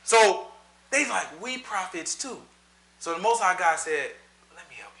 So they like, we prophets too. So the Most High God said, let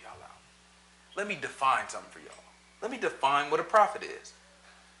me help y'all out. Let me define something for y'all. Let me define what a prophet is.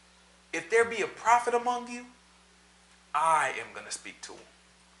 If there be a prophet among you, I am going to speak to him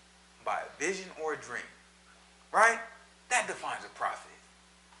by a vision or a dream. Right? That defines a prophet.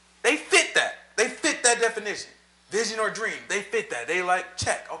 They fit that. They fit that definition. Vision or dream. They fit that. They like,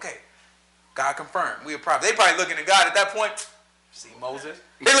 check. Okay. God confirmed. We a prophet. They probably looking at God at that point. See Moses?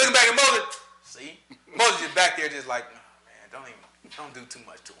 They looking back at Moses. See? Moses is back there just like, nah, man, don't do too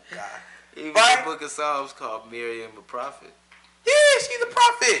much to him, God. Even Right? the book of Psalms called Miriam a prophet. Yeah, she's a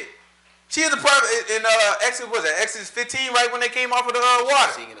prophet. She is a prophet in Exodus 15, right when they came off of the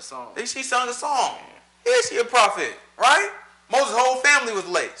water. Singing a song. She sung a song. Yeah, she a prophet, right? Moses' whole family was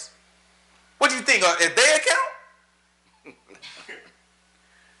laced. What do you think? If they account?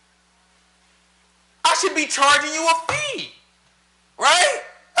 I should be charging you a fee, right?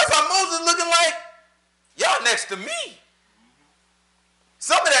 That's why Moses looking like, y'all next to me.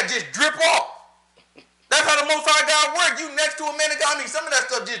 Some of that just drip off. That's how the Most High God works. You next to a man of God, some of that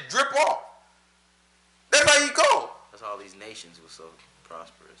stuff just drip off. That's how you go. That's how all these nations were so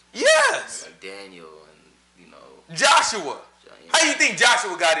prosperous. Yes. Like Daniel and, Joshua. How do you think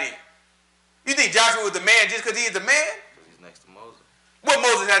Joshua got in? You think Joshua was the man just because he is the man? Because he's next to Moses. What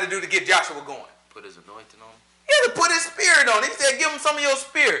Moses had to do to get Joshua going? Put his anointing on him. He had to put his spirit on. He said, give him some of your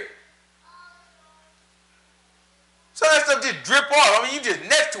spirit. So that stuff just drip off. I mean, you just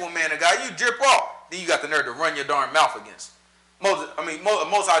next to a man of God, you drip off. Then you got the nerve to run your darn mouth against him.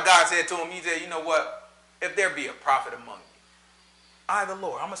 Most High God said to him, he said, you know what? If there be a prophet among you, I, the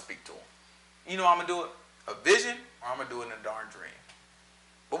Lord, I'm going to speak to him. You know how I'm going to do it? A vision, or I'm going to do it in a darn dream.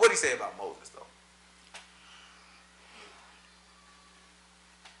 But what did he say about Moses, though?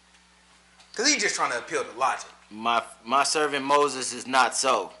 Because he's just trying to appeal to logic. My servant Moses is not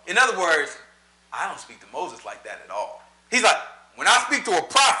so. In other words, I don't speak to Moses like that at all. He's like, when I speak to a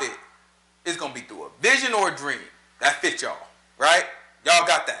prophet, it's going to be through a vision or a dream. That fits y'all, right? Y'all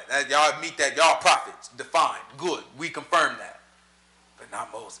got that. Y'all meet that. Y'all prophets. Defined. Good. We confirm that. But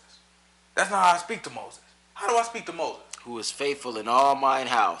not Moses. That's not how I speak to Moses. How do I speak to Moses? Who is faithful in all mine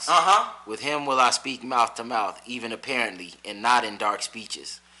house. With him will I speak mouth to mouth, even apparently, and not in dark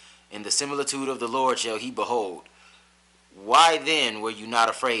speeches. In the similitude of the Lord shall he behold. Why then were you not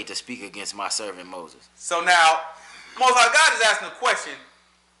afraid to speak against my servant Moses? So now, Most High God is asking a question.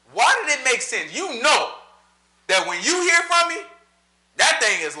 Why did it make sense? You know that when you hear from me, that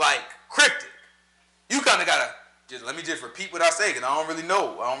thing is like cryptic. You kind of got to let me just repeat what I say, because I don't really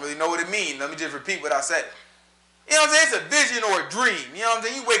know. I don't really know what it means. Let me just repeat what I say. You know what I'm saying? It's a vision or a dream. You know what I'm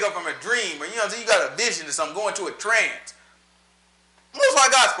saying? You wake up from a dream, or you know what I'm saying? You got a vision of something, going to a trance. Most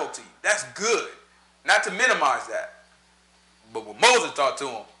High God spoke to you. That's good. Not to minimize that. But what Moses taught to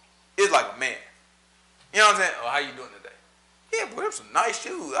him is like a man. You know what I'm saying? Oh, how you doing today? Yeah, boy, them some nice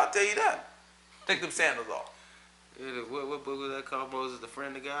shoes. I'll tell you that. Take them sandals off. Yeah, what book was that called, Moses, the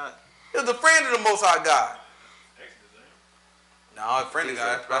friend of God? It was the friend of the Most High God. No, a friend of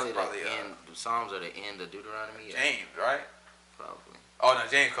God. That's probably the end. The Psalms are the end of Deuteronomy. James, right? Probably. Oh no,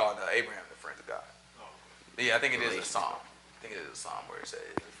 James called Abraham the friend of God. Oh. Okay. Yeah, I think it is a psalm. I think it is a psalm where it says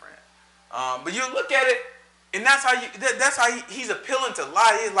it's a friend. But you look at it, and that's how he's appealing to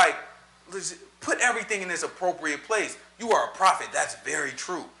lie. He's like, put everything in its appropriate place. You are a prophet. That's very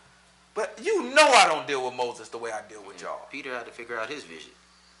true. But you know I don't deal with Moses the way I deal with y'all. Peter had to figure out his vision.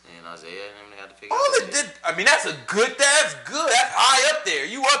 And Isaiah and them had to figure All out it did, I mean, that's good. That's high up there.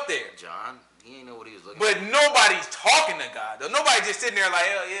 You up there. John, he ain't know what he was looking But for. nobody's talking to God, though. Nobody's just sitting there like,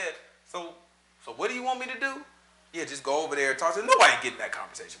 hell yeah. So what do you want me to do? Yeah, just go over there and talk to him. Nobody getting that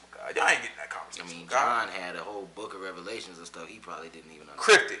conversation with God. Y'all ain't getting that conversation with God. John had a whole book of Revelations and stuff he probably didn't even understand.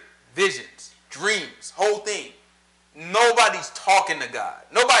 Cryptic, visions, dreams, whole thing. Nobody's talking to God.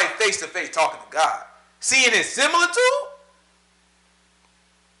 Nobody face to face talking to God. Seeing it similar to?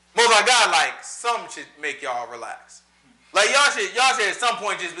 Most like God, like, something should make y'all relax. Like y'all should at some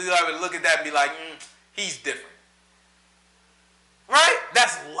point just be able to look at that and be like, he's different. Right?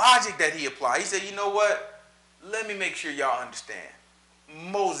 That's logic that he applied. He said, you know what? Let me make sure y'all understand.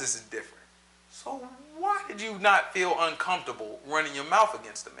 Moses is different. So why did you not feel uncomfortable running your mouth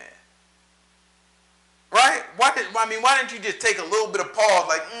against the man? Right? Why didn't you just take a little bit of pause,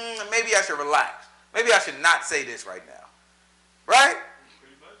 like, maybe I should relax. Maybe I should not say this right now. Right?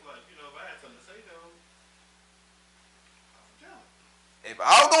 Pretty much like, if I had something to say to him, I would tell him. If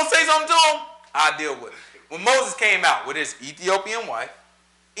I was going to say something to him, I'd deal with it. When Moses came out with his Ethiopian wife,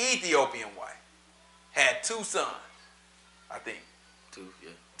 had 2 sons, I think. 2, yeah.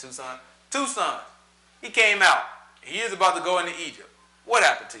 2 sons. 2 sons. He came out. He is about to go into Egypt. What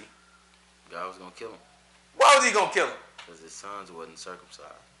happened to you? God was going to kill him. Why was he going to kill him? Because his sons wasn't circumcised.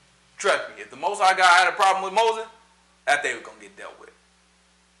 Trust me, if the Most High God had a problem with Moses, that thing was going to get dealt with.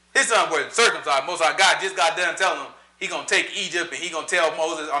 His son wasn't circumcised. Most High God just got done telling him he going to take Egypt and he going to tell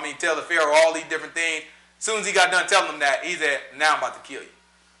the Pharaoh all these different things. As soon as he got done telling him that, he said, now I'm about to kill you.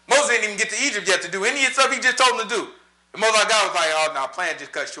 Moses didn't even get to Egypt yet to do any of the stuff he just told him to do. The Most High God was like, oh, no, plan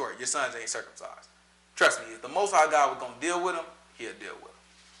just cut short. Your sons ain't circumcised. Trust me, if the Most High God was going to deal with him, he'll deal with him.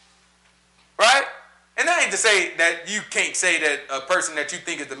 Right? And that ain't to say that you can't say that a person that you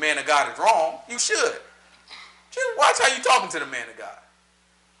think is the man of God is wrong. You should. Just watch how you talking to the man of God.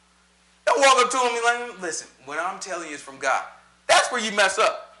 Don't walk up to him and be like, listen, what I'm telling you is from God. That's where you mess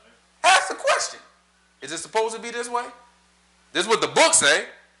up. Ask the question. Is it supposed to be this way? This is what the book say.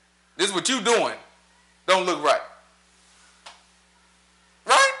 This is what you doing. Don't look right.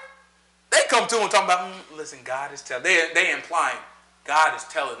 Right? They come to him talking about, listen, God is telling. They implying God is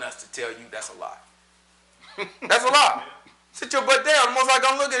telling us to tell you that's a lie. That's a lie. Sit your butt down. The Most High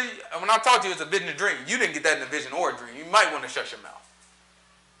gonna look at you. When I talk to you, it's a vision or dream. You didn't get that in a vision or a dream. You might want to shut your mouth.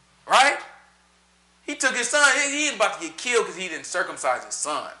 Right? He took his son. He's about to get killed because he didn't circumcise his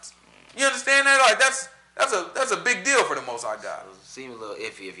sons. You understand that? Like that's a big deal for the Most High God. It seems a little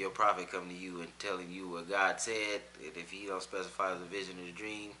iffy if your prophet come to you and telling you what God said, and if he don't specify the vision or the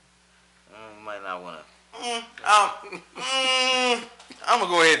dream, you might not want to. I'm going to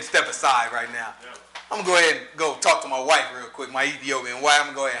go ahead and step aside right now. I'm going to go ahead and go talk to my wife real quick, my Ethiopian wife.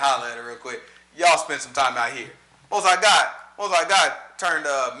 I'm going to go ahead and holler at her real quick. Y'all spend some time out here. Most High God turned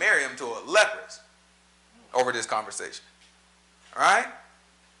Miriam to a leprous over this conversation. All right?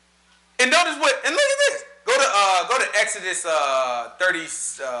 And notice and look at this. Go to Exodus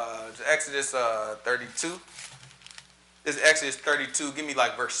 32. This is Exodus 32. Give me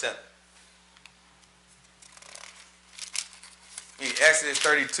like verse 7. Exodus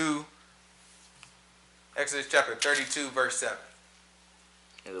 32. Exodus chapter 32, verse 7.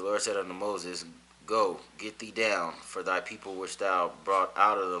 And the Lord said unto Moses, Go, get thee down, for thy people which thou brought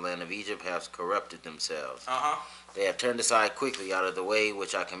out of the land of Egypt have corrupted themselves. They have turned aside quickly out of the way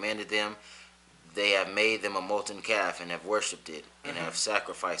which I commanded them. They have made them a molten calf, and have worshipped it, and have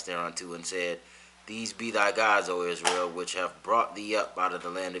sacrificed thereunto, and said, These be thy gods, O Israel, which have brought thee up out of the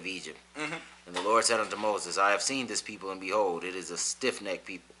land of Egypt. And the Lord said unto Moses, I have seen this people, and behold, it is a stiff-necked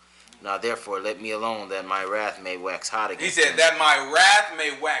people. Now therefore let me alone, that my wrath may wax hot against them. He said, that my wrath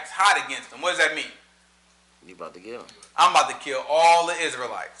may wax hot against them. What does that mean? You about to kill them. I'm about to kill all the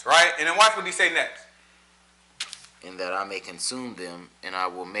Israelites, right? And then watch what he say next. And that I may consume them, and I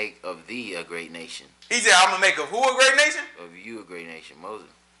will make of thee a great nation. He said, I'm going to make of who a great nation? Of you a great nation. Moses.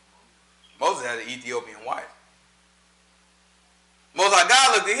 Moses had an Ethiopian wife. Most High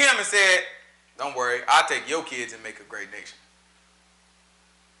God looked at him and said, don't worry, I'll take your kids and make a great nation.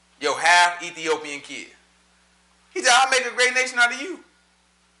 Your half Ethiopian kid. He said, I'll make a great nation out of you.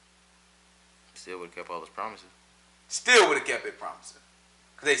 Still would have kept all his promises. Still would have kept his promises.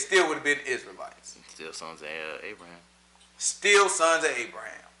 Because they still would have been Israelites. Still sons of Abraham. Still sons of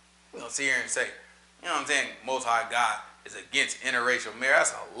Abraham. We're going to sit here and say, you know what I'm saying, Most High God is against interracial marriage.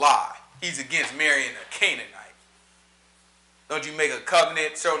 That's a lie. He's against marrying a Canaanite. Don't you make a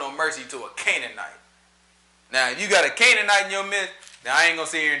covenant, show no mercy to a Canaanite. Now, if you got a Canaanite in your midst, now I ain't going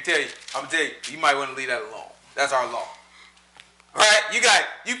to sit here and tell you. I'm going to tell you, you might want to leave that alone. That's our law. Right?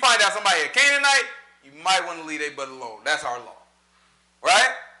 You find out somebody a Canaanite, you might want to leave their butt alone. That's our law.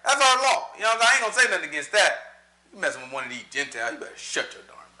 Right? That's our law. You know what I'm saying? I ain't gonna say nothing against that. You messing with one of these Gentiles, you better shut your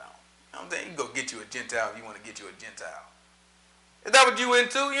darn mouth. You know what I'm saying? You go get you a Gentile if you want to get you a Gentile. Is that what you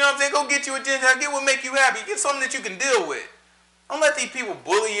into? You know what I'm saying? Go get you a Gentile. Get what make you happy. Get something that you can deal with. Don't let these people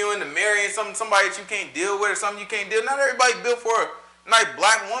bully you into marrying somebody that you can't deal with or something you can't deal with. Not everybody built for a nice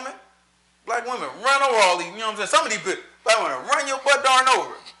black woman. Black women run over all these, you know what I'm saying? Some of these black women run your butt darn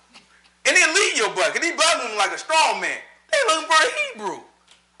over. And then leave your butt. Because these black women like a strong man. They looking for a Hebrew.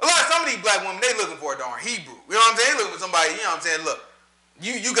 Some of these black women, they looking for a darn Hebrew. You know what I'm saying? They looking for somebody, you know what I'm saying? Look,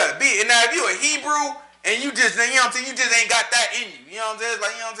 you got to be it. And now if you a Hebrew and you just, you know what I'm saying? You just ain't got that in you. You know what I'm saying? It's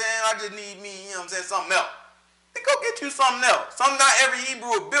like, you know what I'm saying? I just need me, you know what I'm saying? Something else. Then go get you something else. Not every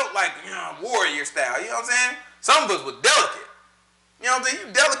Hebrew is built like, you know, warrior style. You know what I'm saying? Some of us were delicate. You know what I'm saying? You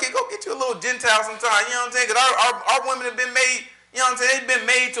delicate, go get you a little Gentile sometime. You know what I'm saying? Because our women have been made, you know what I'm saying? They've been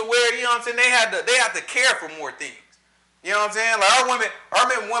made to where, you know what I'm saying? They have to care for more things. You know what I'm saying? Like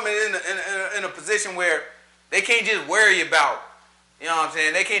our women in a position where they can't just worry about, you know what I'm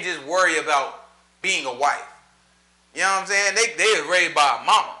saying? They can't just worry about being a wife. You know what I'm saying? They are raised by a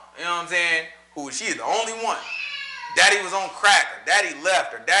mama. You know what I'm saying? She is the only one. Daddy was on crack, or daddy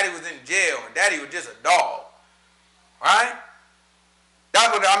left, or daddy was in jail, or daddy was just a dog. Right?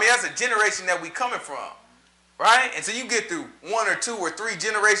 That's a generation that we coming from. Right? And so you get through 1 or 2 or 3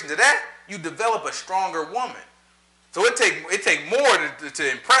 generations of that, you develop a stronger woman. So it take more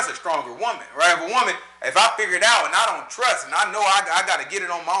to impress a stronger woman, right? If I figure it out and I don't trust and I know I got to get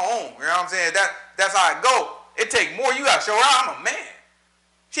it on my own, you know what I'm saying? That's how it go. It take more. You got to show her I'm a man.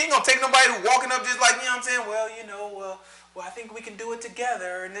 She ain't gonna take nobody who walking up just like, you know what I'm saying? Well, you know, I think we can do it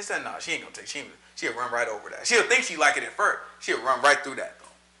together and this and no. She ain't gonna take. She'll run right over that. She'll think she like it at first. She'll run right through that though.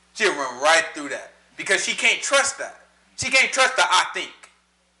 She'll run right through that because she can't trust that. She can't trust the I think.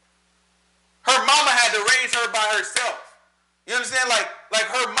 Her mama had to raise her by herself. You understand? Like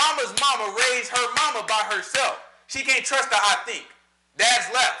her mama's mama raised her mama by herself. She can't trust the I think.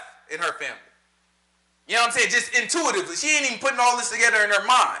 Dad's left in her family. You know what I'm saying? Just intuitively. She ain't even putting all this together in her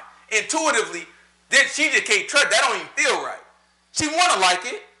mind. Intuitively, she just can't trust. That don't even feel right. She want to like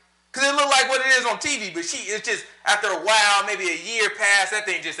it because it look like what it is on TV, but it's just after a while, maybe a year past, that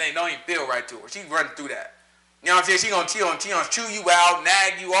thing just don't even feel right to her. She running through that. You know what I'm saying? She gonna chew you out,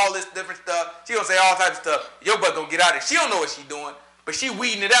 nag you, all this different stuff. She gonna say all types of stuff. Your butt gonna get out of it. She don't know what she doing, but she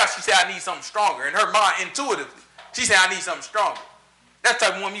weeding it out. She said, I need something stronger. In her mind, intuitively, she said, I need something stronger. That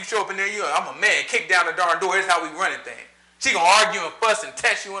type of woman, you show up in there, I'm a man, kick down the darn door. Here's how we running things. She gonna argue and fuss and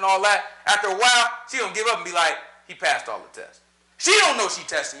test you and all that. After a while, she gonna give up and be like, he passed all the tests. She don't know she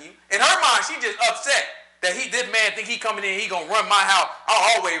testing you. In her mind, she just upset that this man think he coming in, he gonna run my house.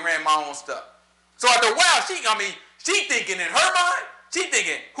 I always ran my own stuff. So after a while, she thinking in her mind, she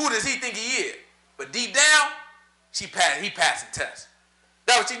thinking, who does he think he is? But deep down, he passing tests.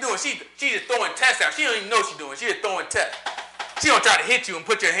 That's what she doing. She just throwing tests out. She don't even know what she doing. She just throwing tests. She don't try to hit you and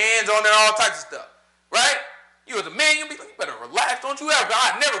put your hands on there, all types of stuff. Right? You as a man, you better relax. Don't you ever,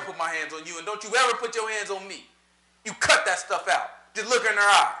 I never put my hands on you, and don't you ever put your hands on me. You cut that stuff out. Just look in her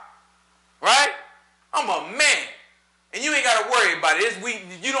eye. Right? I'm a man. And you ain't got to worry about it.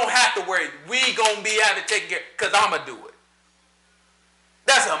 You don't have to worry. We going to be having to take care because I'm going to do it.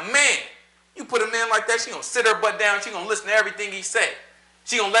 That's a man. You put a man like that, she going to sit her butt down. She going to listen to everything he say.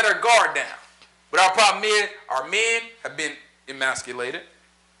 She going to let her guard down. But our problem is our men have been emasculated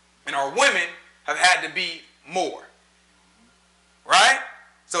and our women have had to be more. Right?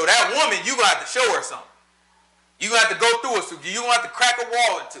 So that woman, you going to have to show her something. You going to have to go through it. You going to have to crack a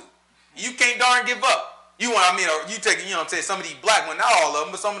wall or two. You can't darn give up. You taking, you know what I'm saying, some of these black women, not all of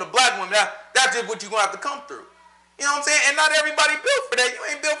them, but some of the black women, that's just what you're going to have to come through. You know what I'm saying? And not everybody built for that. You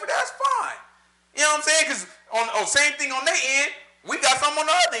ain't built for that, that's fine. You know what I'm saying? Because same thing on their end, we got something on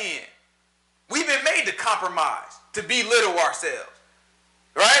the other end. We've been made to compromise, to belittle ourselves,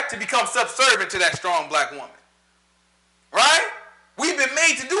 right? To become subservient to that strong black woman, right? We've been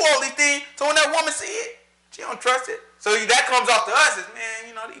made to do all these things, so when that woman see it, she don't trust it. So that comes off to us as, man,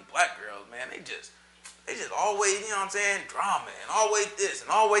 these black girls, man, they just always, you know what I'm saying, drama and always this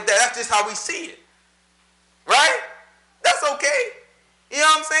and always that. That's just how we see it. Right? That's okay. You know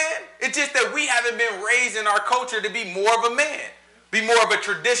what I'm saying? It's just that we haven't been raised in our culture to be more of a man. Be more of a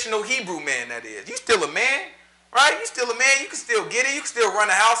traditional Hebrew man, that is. You still a man, right? You still a man. You can still get it. You can still run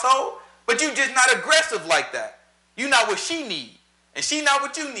a household. But you just not aggressive like that. You not what she need. And she not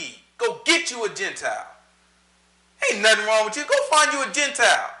what you need. Go get you a Gentile. Ain't nothing wrong with you. Go find you a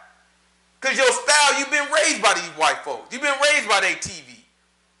Gentile. Because your style, you've been raised by these white folks. You've been raised by their TV.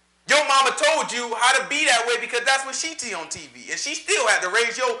 Your mama told told you how to be that way because that's what she see on TV. And she still had to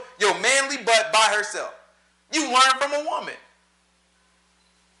raise your manly butt by herself. You learn from a woman.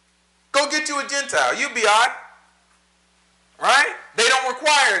 Go get you a Gentile. You'll be all right. Right? They don't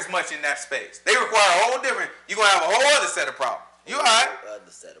require as much in that space. They require a whole different. You're going to have a whole other set of problems. You all right?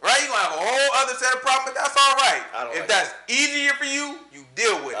 Right? You're going to have a whole other set of problems, but that's all right. If that's easier for you, you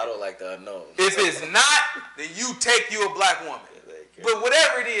deal with it. I don't like the unknown. If it's not, then you take you a black woman. But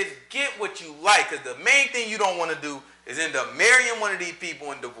whatever it is, get what you like. Because the main thing you don't want to do is end up marrying one of these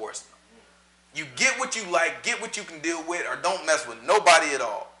people and divorcing them. You get what you like, get what you can deal with, or don't mess with nobody at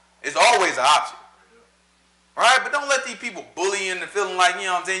all. It's always an option. Right? But don't let these people bully you into feeling like, you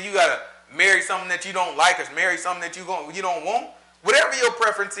know what I'm saying, you got to marry something that you don't like or marry something that you don't want. Whatever your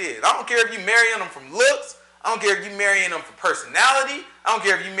preference is. I don't care if you're marrying them from looks. I don't care if you're marrying them for personality. I don't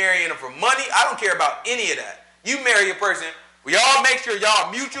care if you're marrying them for money. I don't care about any of that. You marry a person, we all make sure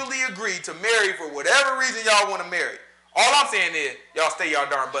y'all mutually agree to marry for whatever reason y'all want to marry. All I'm saying is, y'all stay y'all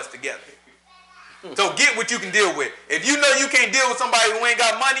darn butts together. So get what you can deal with. If you know you can't deal with somebody who ain't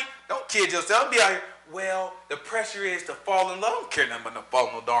got money, don't kid yourself. Be out here, well, the pressure is to fall in love. I don't care nothing about no fall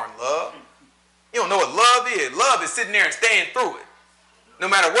in no darn love. You don't know what love is. Love is sitting there and staying through it, no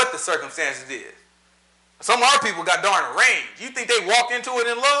matter what the circumstances is. Some of our people got darn arranged. You think they walked into it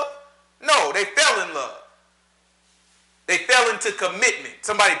in love? No, they fell in love. They fell into commitment.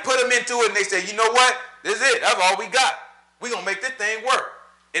 Somebody put them into it and they said, you know what? This is it. That's all we got. We're going to make this thing work.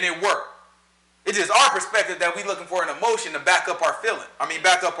 And it worked. It's just our perspective that we're looking for an emotion to back up our feeling.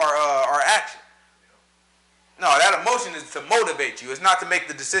 Back up our action. No, that emotion is to motivate you. It's not to make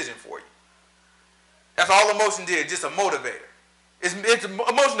the decision for you. That's all emotion did, just a motivator. It's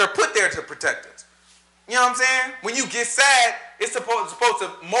emotion are put there to protect us. You know what I'm saying? When you get sad, it's supposed to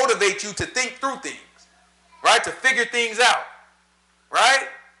motivate you to think through things. Right? To figure things out. Right?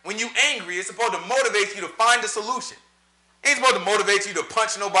 When you angry, it's supposed to motivate you to find a solution. It ain't supposed to motivate you to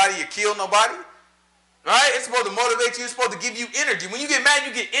punch nobody or kill nobody. Right? It's supposed to motivate you. It's supposed to give you energy. When you get mad,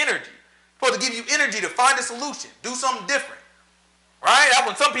 you get energy. It's supposed to give you energy to find a solution. Do something different. Right? That's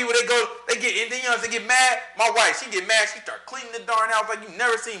when some people, they get mad. My wife, she get mad. She start cleaning the darn house like you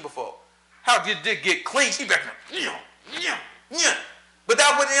never seen before. How did it get clean? She back there, yeah. But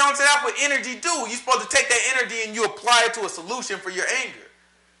that's what, that's what energy do. You're supposed to take that energy and you apply it to a solution for your anger.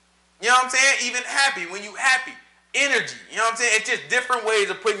 You know what I'm saying? Even happy, when you happy. Energy. You know what I'm saying? It's just different ways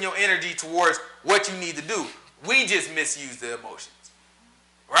of putting your energy towards what you need to do. We just misuse the emotions.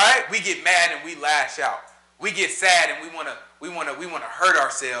 Right? We get mad and we lash out. We get sad and we want to hurt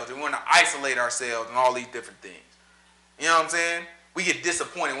ourselves. We want to isolate ourselves and all these different things. You know what I'm saying? We get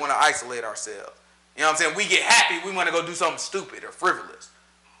disappointed, want to isolate ourselves. You know what I'm saying? We get happy, we want to go do something stupid or frivolous.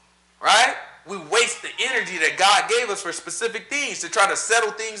 Right? We waste the energy that God gave us for specific things to try to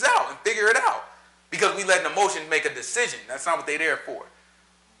settle things out and figure it out. Because we let an emotion make a decision. That's not what they're there for.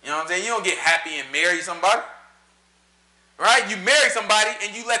 You know what I'm saying? You don't get happy and marry somebody. Right? You marry somebody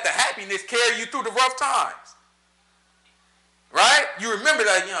and you let the happiness carry you through the rough times. Right? You remember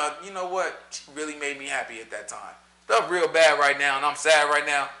that, you know what? She really made me happy at that time. Stuff real bad right now and I'm sad right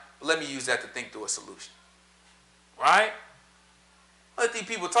now. But let me use that to think through a solution. Right? Let these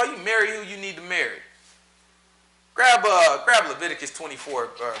people tell you marry who you need to marry. Grab Leviticus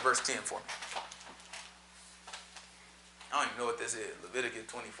 24, verse 10 for me. I don't even know what this is. Leviticus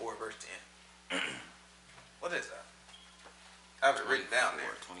 24, verse 10. What is that? I have it written down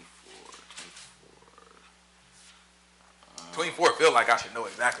there. 24 feel like I should know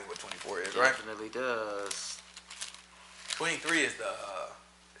exactly what 24 is, right? Definitely does. 23 is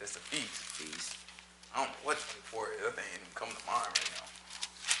the feast. I don't know what 24 is. That thing ain't even coming to mind right now.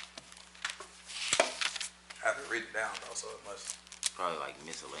 I have it written down though, so it must. Probably like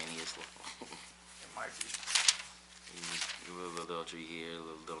miscellaneous. It might be. You do a little adultery here,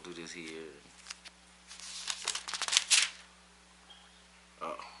 don't do this here.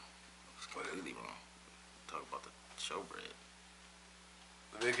 Oh, it's completely wrong. Talk about the showbread.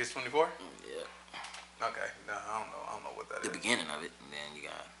 Leviticus 24? Yeah. Okay. No, I don't know what that is. The beginning of it, and then you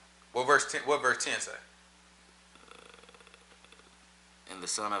got. What verse 10 say? And the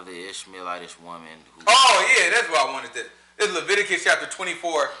son of the Ishmaelitish woman who. Oh yeah, that's what I wanted to. This is Leviticus chapter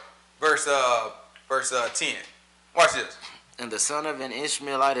 24, verse 10. Watch this. And the son of an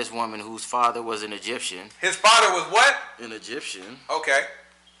Ishmaelitish woman whose father was an Egyptian. His father was what? An Egyptian. Okay.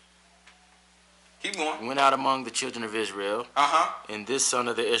 Keep going. Went out among the children of Israel. Uh-huh. And this son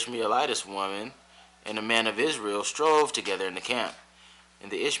of the Ishmaelitish woman and a man of Israel strove together in the camp. And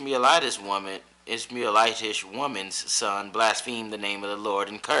the Ishmaelitish woman's son blasphemed the name of the Lord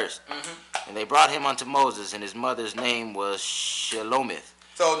and cursed. Mm-hmm. And they brought him unto Moses, and his mother's name was Shelomith.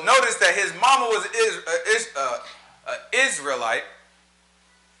 So notice that his mama was an Israelite,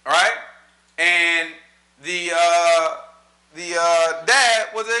 all right, and the dad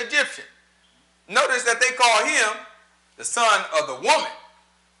was an Egyptian. Notice that they call him the son of the woman.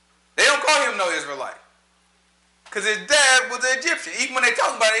 They don't call him no Israelite. Because his dad was an Egyptian. Even when they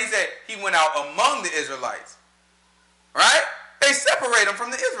talk about it, he said he went out among the Israelites. Right? They separate him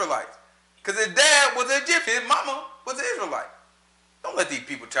from the Israelites. Because his dad was an Egyptian. His mama was an Israelite. Don't let these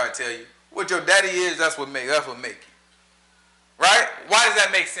people try to tell you what your daddy is, that's what make you. Right? Why does that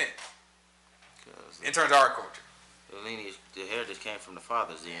make sense? In terms of our culture. The lineage, the heritage came from the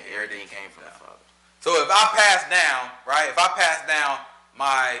fathers. Everything came from the fathers. So if I pass down, right? If I pass down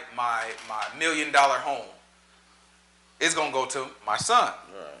my $1 million home, it's gonna go to my son,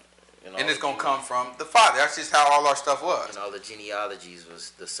 right? And it's gonna come from the father. That's just how all our stuff was. And all the genealogies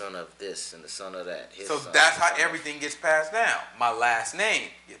was the son of this and the son of that. So that's how everything gets passed down. My last name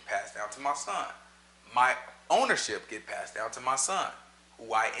gets passed down to my son. My ownership get passed down to my son.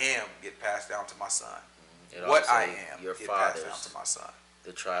 Who I am get passed down to my son. And what I am your get fathers, passed down to my son.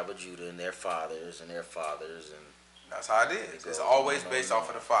 The tribe of Judah and their fathers, and that's how it is. It's always based off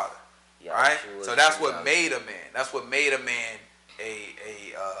of the father, yeah, right? So that's what made a man. That's what made a man a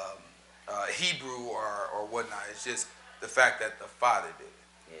Hebrew or whatnot. It's just the fact that the father did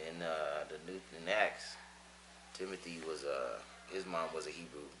it. In Acts, Timothy was his mom was a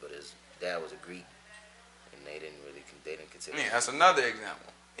Hebrew, but his dad was a Greek, and they didn't consider. Yeah, that's another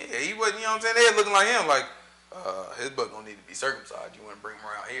example. Yeah, he wasn't. You know what I'm saying? They're looking like him, like his butt gonna need to be circumcised. You want to bring him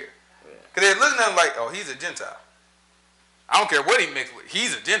around here? Because they're looking at him like, oh, he's a Gentile. I don't care what he mixed with.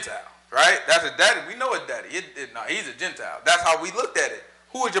 He's a Gentile, right? That's his daddy. We know his daddy. No, he's a Gentile. That's how we looked at it.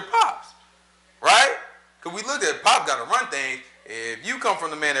 Who is your pops, right? Because we looked at Pop got to run things. If you come from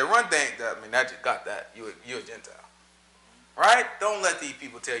the man that run things, that just got that. You're a Gentile, right? Don't let these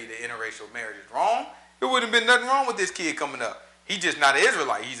people tell you that interracial marriage is wrong. There wouldn't have been nothing wrong with this kid coming up. He's just not an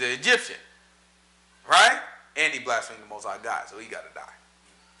Israelite. He's an Egyptian, right? And he blasphemed the Most High God, so he got to die.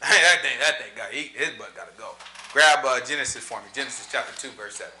 that thing got his butt got to go. Grab Genesis for me. Genesis chapter 2,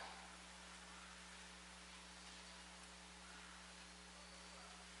 verse 7.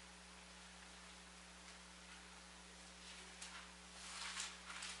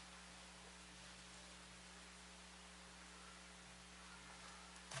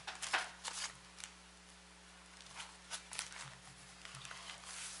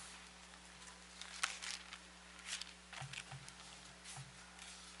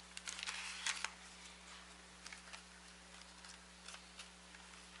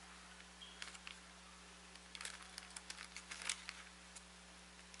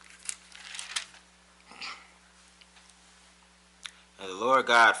 And the Lord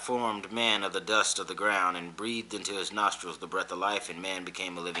God formed man of the dust of the ground and breathed into his nostrils the breath of life, and man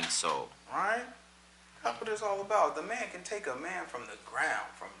became a living soul. Right? That's what it's all about. The man can take a man from the ground,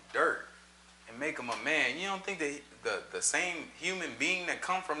 from dirt, and make him a man. You don't think that the same human being that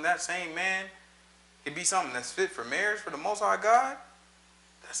come from that same man could be something that's fit for marriage for the Most High God?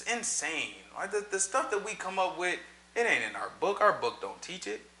 That's insane. Like the stuff that we come up with, it ain't in our book. Our book don't teach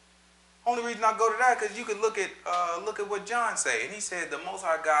it. Only reason I go to that because you could look at what John say, and he said the Most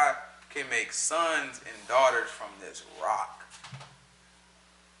High God can make sons and daughters from this rock.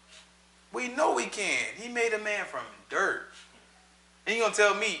 We know he can. He made a man from dirt. And you gonna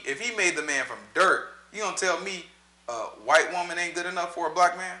tell me if he made the man from dirt, you gonna tell me a white woman ain't good enough for a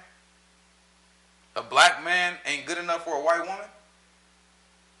black man? A black man ain't good enough for a white woman?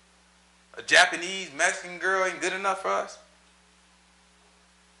 A Japanese, Mexican girl ain't good enough for us?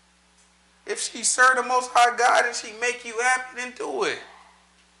 If she serve the Most High God and she make you happy, then do it.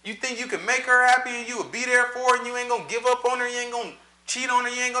 You think you can make her happy and you will be there for her and you ain't going to give up on her, you ain't going to cheat on her,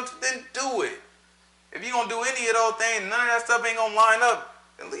 you ain't going to, then do it. If you going to do any of those things, none of that stuff ain't going to line up,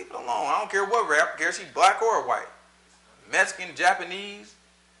 then leave it alone. I don't care what race, I don't care if she black or white. Mexican, Japanese,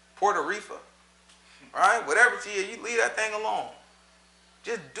 Puerto Rico, right? Whatever she is, you leave that thing alone.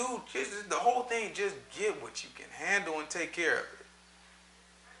 Just the whole thing, just get what you can handle and take care of it.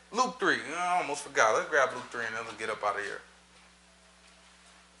 Luke 3. I almost forgot. Let's grab Luke 3 and then we'll get up out of here.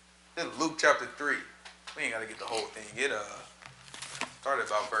 This is Luke chapter 3. We ain't got to get the whole thing. Start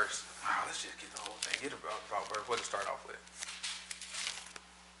about verse. Wow, let's just get the whole thing. Get about verse. What to start off with?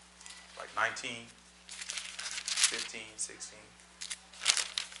 Like 19, 15, 16.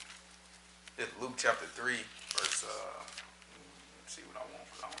 This is Luke chapter 3, verse, let's see what I want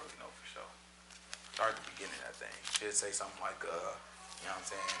because I don't really know for sure. Start at the beginning of that thing. Should say something like, you know what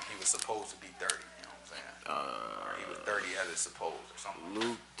I'm saying? He was supposed to be 30, you know what I'm saying? Or he was 30 as it's supposed or something.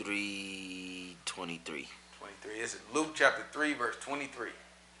 Luke 3:23. 23. 23. This is Luke chapter 3, verse 23.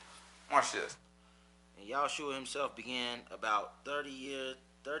 Watch this. And Yahshua himself began about 30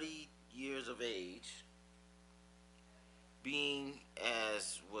 years of age, being,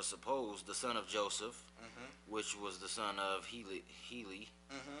 as was supposed, the son of Joseph, which was the son of Heli,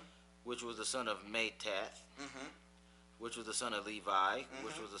 which was the son of Matthat, which was the son of Levi,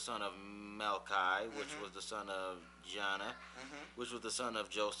 which was the son of Melchi, which was the son of Jonah, which was the son of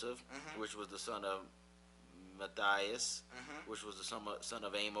Joseph, which was the son of Matthias, which was the son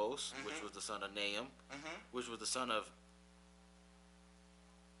of Amos, which was the son of Nahum, which was the son of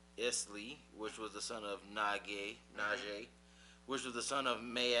Esli, which was the son of Najeh, which was the son of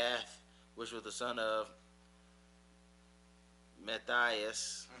Maath, which was the son of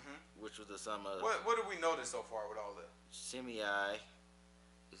Matthias, which was the son of... What do we notice so far with all this? Shimei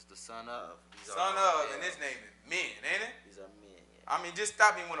is the son of. Son of, and his name is men, ain't it? These are men, yeah. I mean, just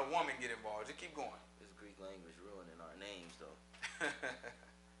stop me when a woman get involved. Just keep going. This Greek language ruining our names, though.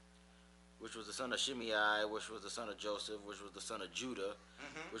 Which was the son of Shimei, which was the son of Joseph, which was the son of Judah,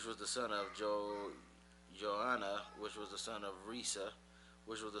 which was the son of Joanna, which was the son of Risa,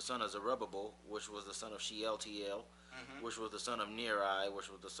 which was the son of Zerubbabel, which was the son of Shealtiel, which was the son of Neri, which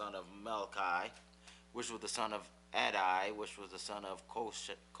was the son of Melchi, which was the son of Adai, which was the son of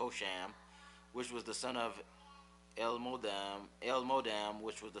Kosham, which was the son of Elmodam,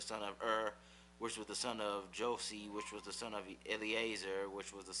 which was the son of which was the son of Josi, which was the son of Eleazar,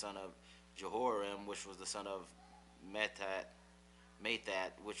 which was the son of Jehoram, which was the son of Matthat,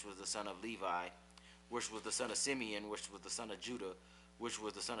 which was the son of Levi, which was the son of Simeon, which was the son of Judah, which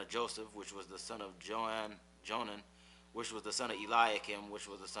was the son of Joseph, which was the son of Jonan, which was the son of Eliakim, which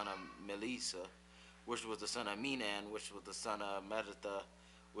was the son of Melissa, which was the son of Menan, which was the son of Mattatha,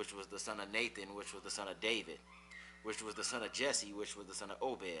 which was the son of Nathan, which was the son of David, which was the son of Jesse, which was the son of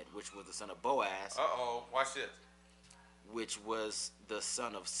Obed, which was the son of Boaz. Watch this. Which was the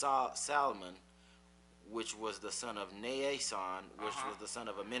son of Salmon, which was the son of Naason, which was the son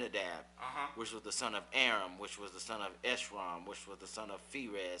of Aminadab, which was the son of Aram, which was the son of Eshram, which was the son of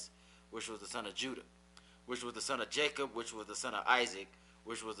Pharez, which was the son of Judah, which was the son of Jacob, which was the son of Isaac,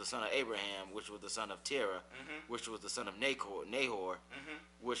 which was the son of Abraham, which was the son of Terah, which was the son of Nahor,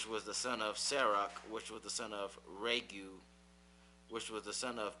 which was the son of Serach, which was the son of Regu, which was the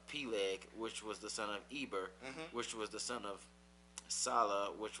son of Peleg, which was the son of Eber, which was the son of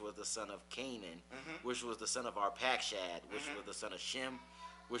Salah, which was the son of Canaan, which was the son of Arpachshad, which was the son of Shem,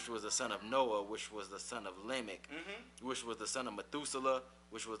 which was the son of Noah, which was the son of Lamech, which was the son of Methuselah,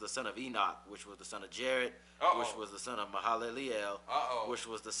 which was the son of Enoch, which was the son of Jared, which was the son of Mahalaleel, which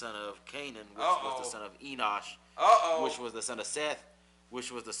was the son of Canaan, which was the son of Enosh, which was the son of Seth,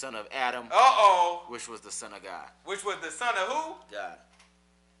 which was the son of Adam, which was the son of God. Which was the son of who? God.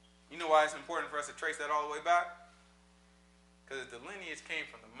 You know why it's important for us to trace that all the way back? Because if the lineage came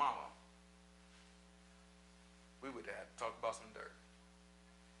from the mama, we would have to talk about some dirt.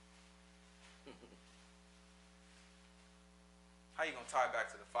 How you going to tie it back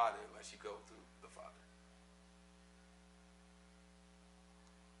to the father unless you go through the father?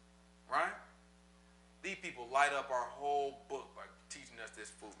 Right? These people light up our whole book by teaching us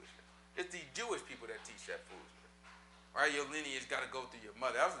this foolishness. It's the Jewish people that teach that foolishness. Right? Your lineage got to go through your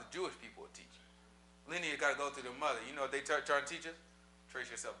mother. That was the Jewish people teaching. Lineage got to go through the mother. You know what they try to teach us? Trace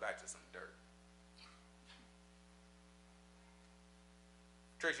yourself back to some dirt.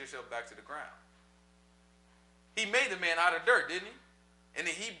 Trace yourself back to the ground. He made the man out of dirt, didn't he? And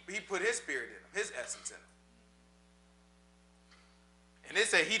then he put his spirit in him, his essence in him. And they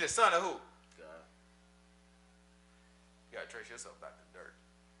say he the son of who? God. You got to trace yourself back to dirt.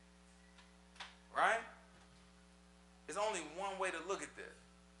 Right? There's only one way to look at this.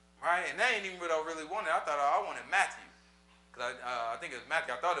 Right? And that ain't even what I really wanted. I thought I wanted Matthew. Because I think it was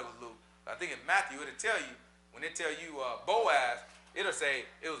Matthew. I thought it was Luke. I think it's Matthew. It'll tell you, when they tell you Boaz, it'll say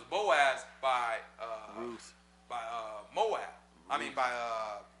it was Boaz by Ruth. By Moab. I mean by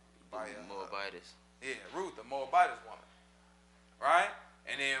Moabites. Yeah, Ruth, the Moabitess woman. Right?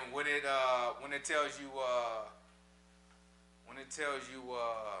 And then when it tells you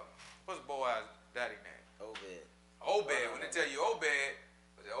what's Boaz's daddy name? Obed. When they tell you Obed,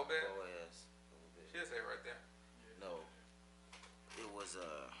 was it Obed? Boaz. She'll say it right there. No. It was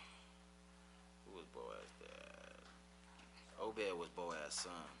who was Boaz's dad? Obed was Boaz's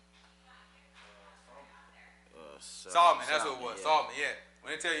son. Solomon, that's what it was. Yeah. Solomon, yeah.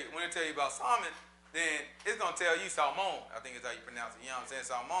 When they tell you about Solomon, then it's gonna tell you Salmon. I think is how you pronounce it. You know what I'm saying?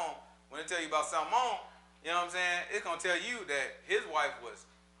 Salmon. When they tell you about Salmon, you know what I'm saying? It's gonna tell you that his wife was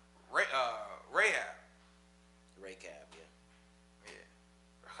Rahab. Rahab, yeah. Yeah.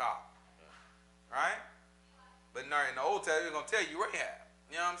 Rahab. Yeah. Right? But in the Old Testament, it's going to tell you Rahab.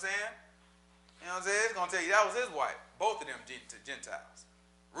 You know what I'm saying? You know what I'm saying? It's going to tell you that was his wife. Both of them Gentiles.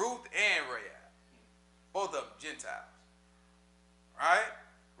 Ruth and Rahab. Both of them Gentiles. Right?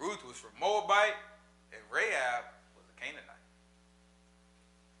 Ruth was from Moabite, and Rahab was a Canaanite.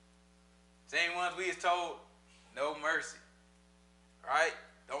 Same ones we is told, no mercy. Right?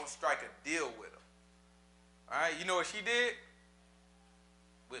 Don't strike a deal with them. Alright? You know what she did?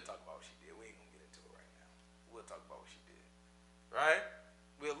 We'll talk about what she did. We ain't going to get into it right now. We'll talk about what she did. Right?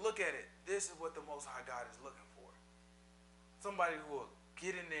 We'll look at it. This is what the Most High God is looking for. Somebody who will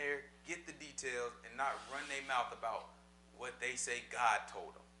get in there, get the details, and not run their mouth about what they say God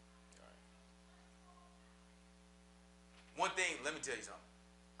told them. Right. One thing, let me tell you something.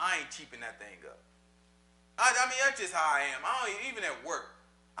 I ain't cheaping that thing up. I mean, that's just how I am. Even at work,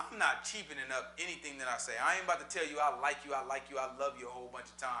 I'm not cheapening up anything that I say. I ain't about to tell you I like you, I love you a whole bunch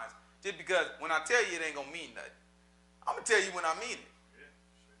of times. Just because when I tell you it ain't going to mean nothing. I'm going to tell you when I mean it. Yeah,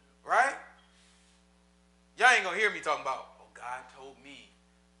 sure. Right? Y'all ain't going to hear me talking about, oh, God told me.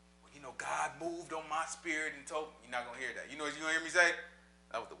 Well, you know, God moved on my spirit and told me. You're not going to hear that. You know what you're going to hear me say?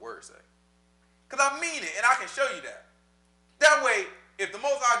 That's what the word say. Because I mean it, and I can show you that. That way, if the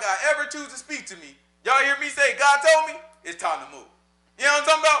Most High God ever chooses to speak to me, y'all hear me say, God told me, it's time to move. You know what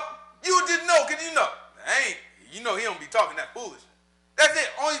I'm talking about? You just know, because you know. You know he don't be talking that foolishness. That's it.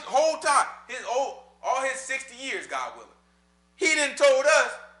 Only whole time. All his 60 years, God willing. He done told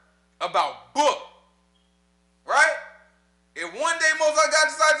us about book. Right? If one day Most High God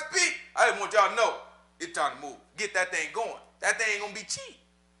decides to speak, I just want y'all to know it's time to move. Get that thing going. That thing ain't going to be cheap.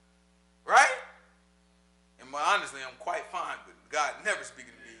 Right? And honestly, I'm quite fine with God never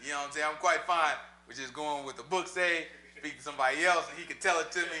speaking to me. You know what I'm saying? I'm quite fine with just going with the book say, speak to somebody else, and he can tell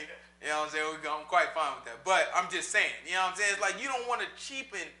it to me. You know what I'm saying? I'm quite fine with that. But I'm just saying, you know what I'm saying? It's like you don't want to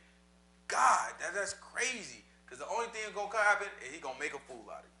cheapen God. That's crazy. Because the only thing that's going to happen is he's going to make a fool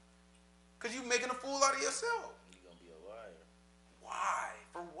out of you. Because you're making a fool out of yourself. You're going to be a liar. Why?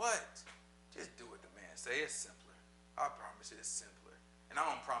 For what? Just do what the man say. It's simpler. I promise you it's simpler. And I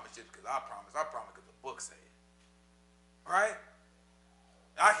don't promise just because I promise. I promise because the book say it. Right?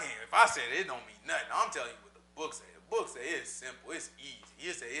 I can't. If I said it, it don't mean nothing. I'm telling you what the book say. The book say it's simple. It's easy.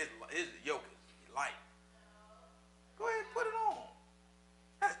 It say it's yoke is light. Go ahead and put it on.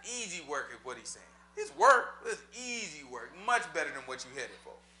 That's easy work is what he's saying. It's work. It's easy work. Much better than what you headed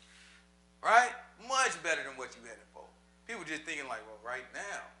for. Right? Much better than what you headed for. People just thinking like, well, right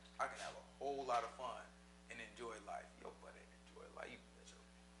now, I can have a whole lot of fun and enjoy life. Yo, buddy, enjoy life. You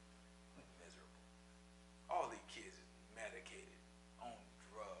miserable. You miserable. All these kids is medicated, on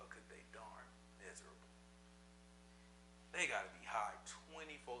drugs, because they darn miserable. They got to be high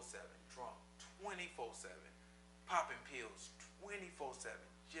 24/7, drunk 24/7, popping pills 24/7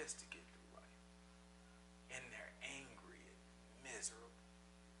 just to get through life. And they're angry and miserable.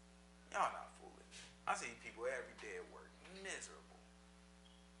 Y'all not fooling. I see people every day at work, miserable.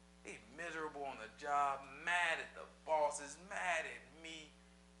 They miserable on the job, mad at the bosses, mad at me.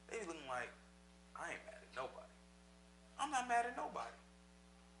 They looking like, I ain't mad at nobody. I'm not mad at nobody.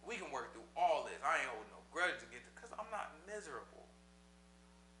 We can work through all this. I ain't holding no grudge against it because I'm not miserable.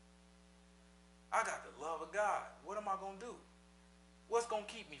 I got the love of God. What am I going to do? What's going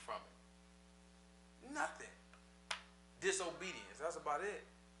to keep me from it? Nothing. Disobedience. That's about it.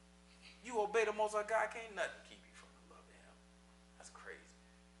 You obey the Most High God, can't nothing keep you from the love of him. That's crazy.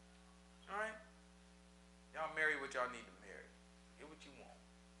 All right? Y'all marry what y'all need to marry. Get what you want.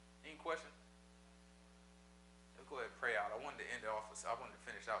 Any questions? Let's go ahead and pray out. I wanted to end it off. I wanted to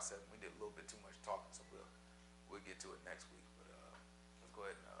finish out 7. We did a little bit too much talking, so we'll get to it next week. But let's go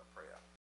ahead and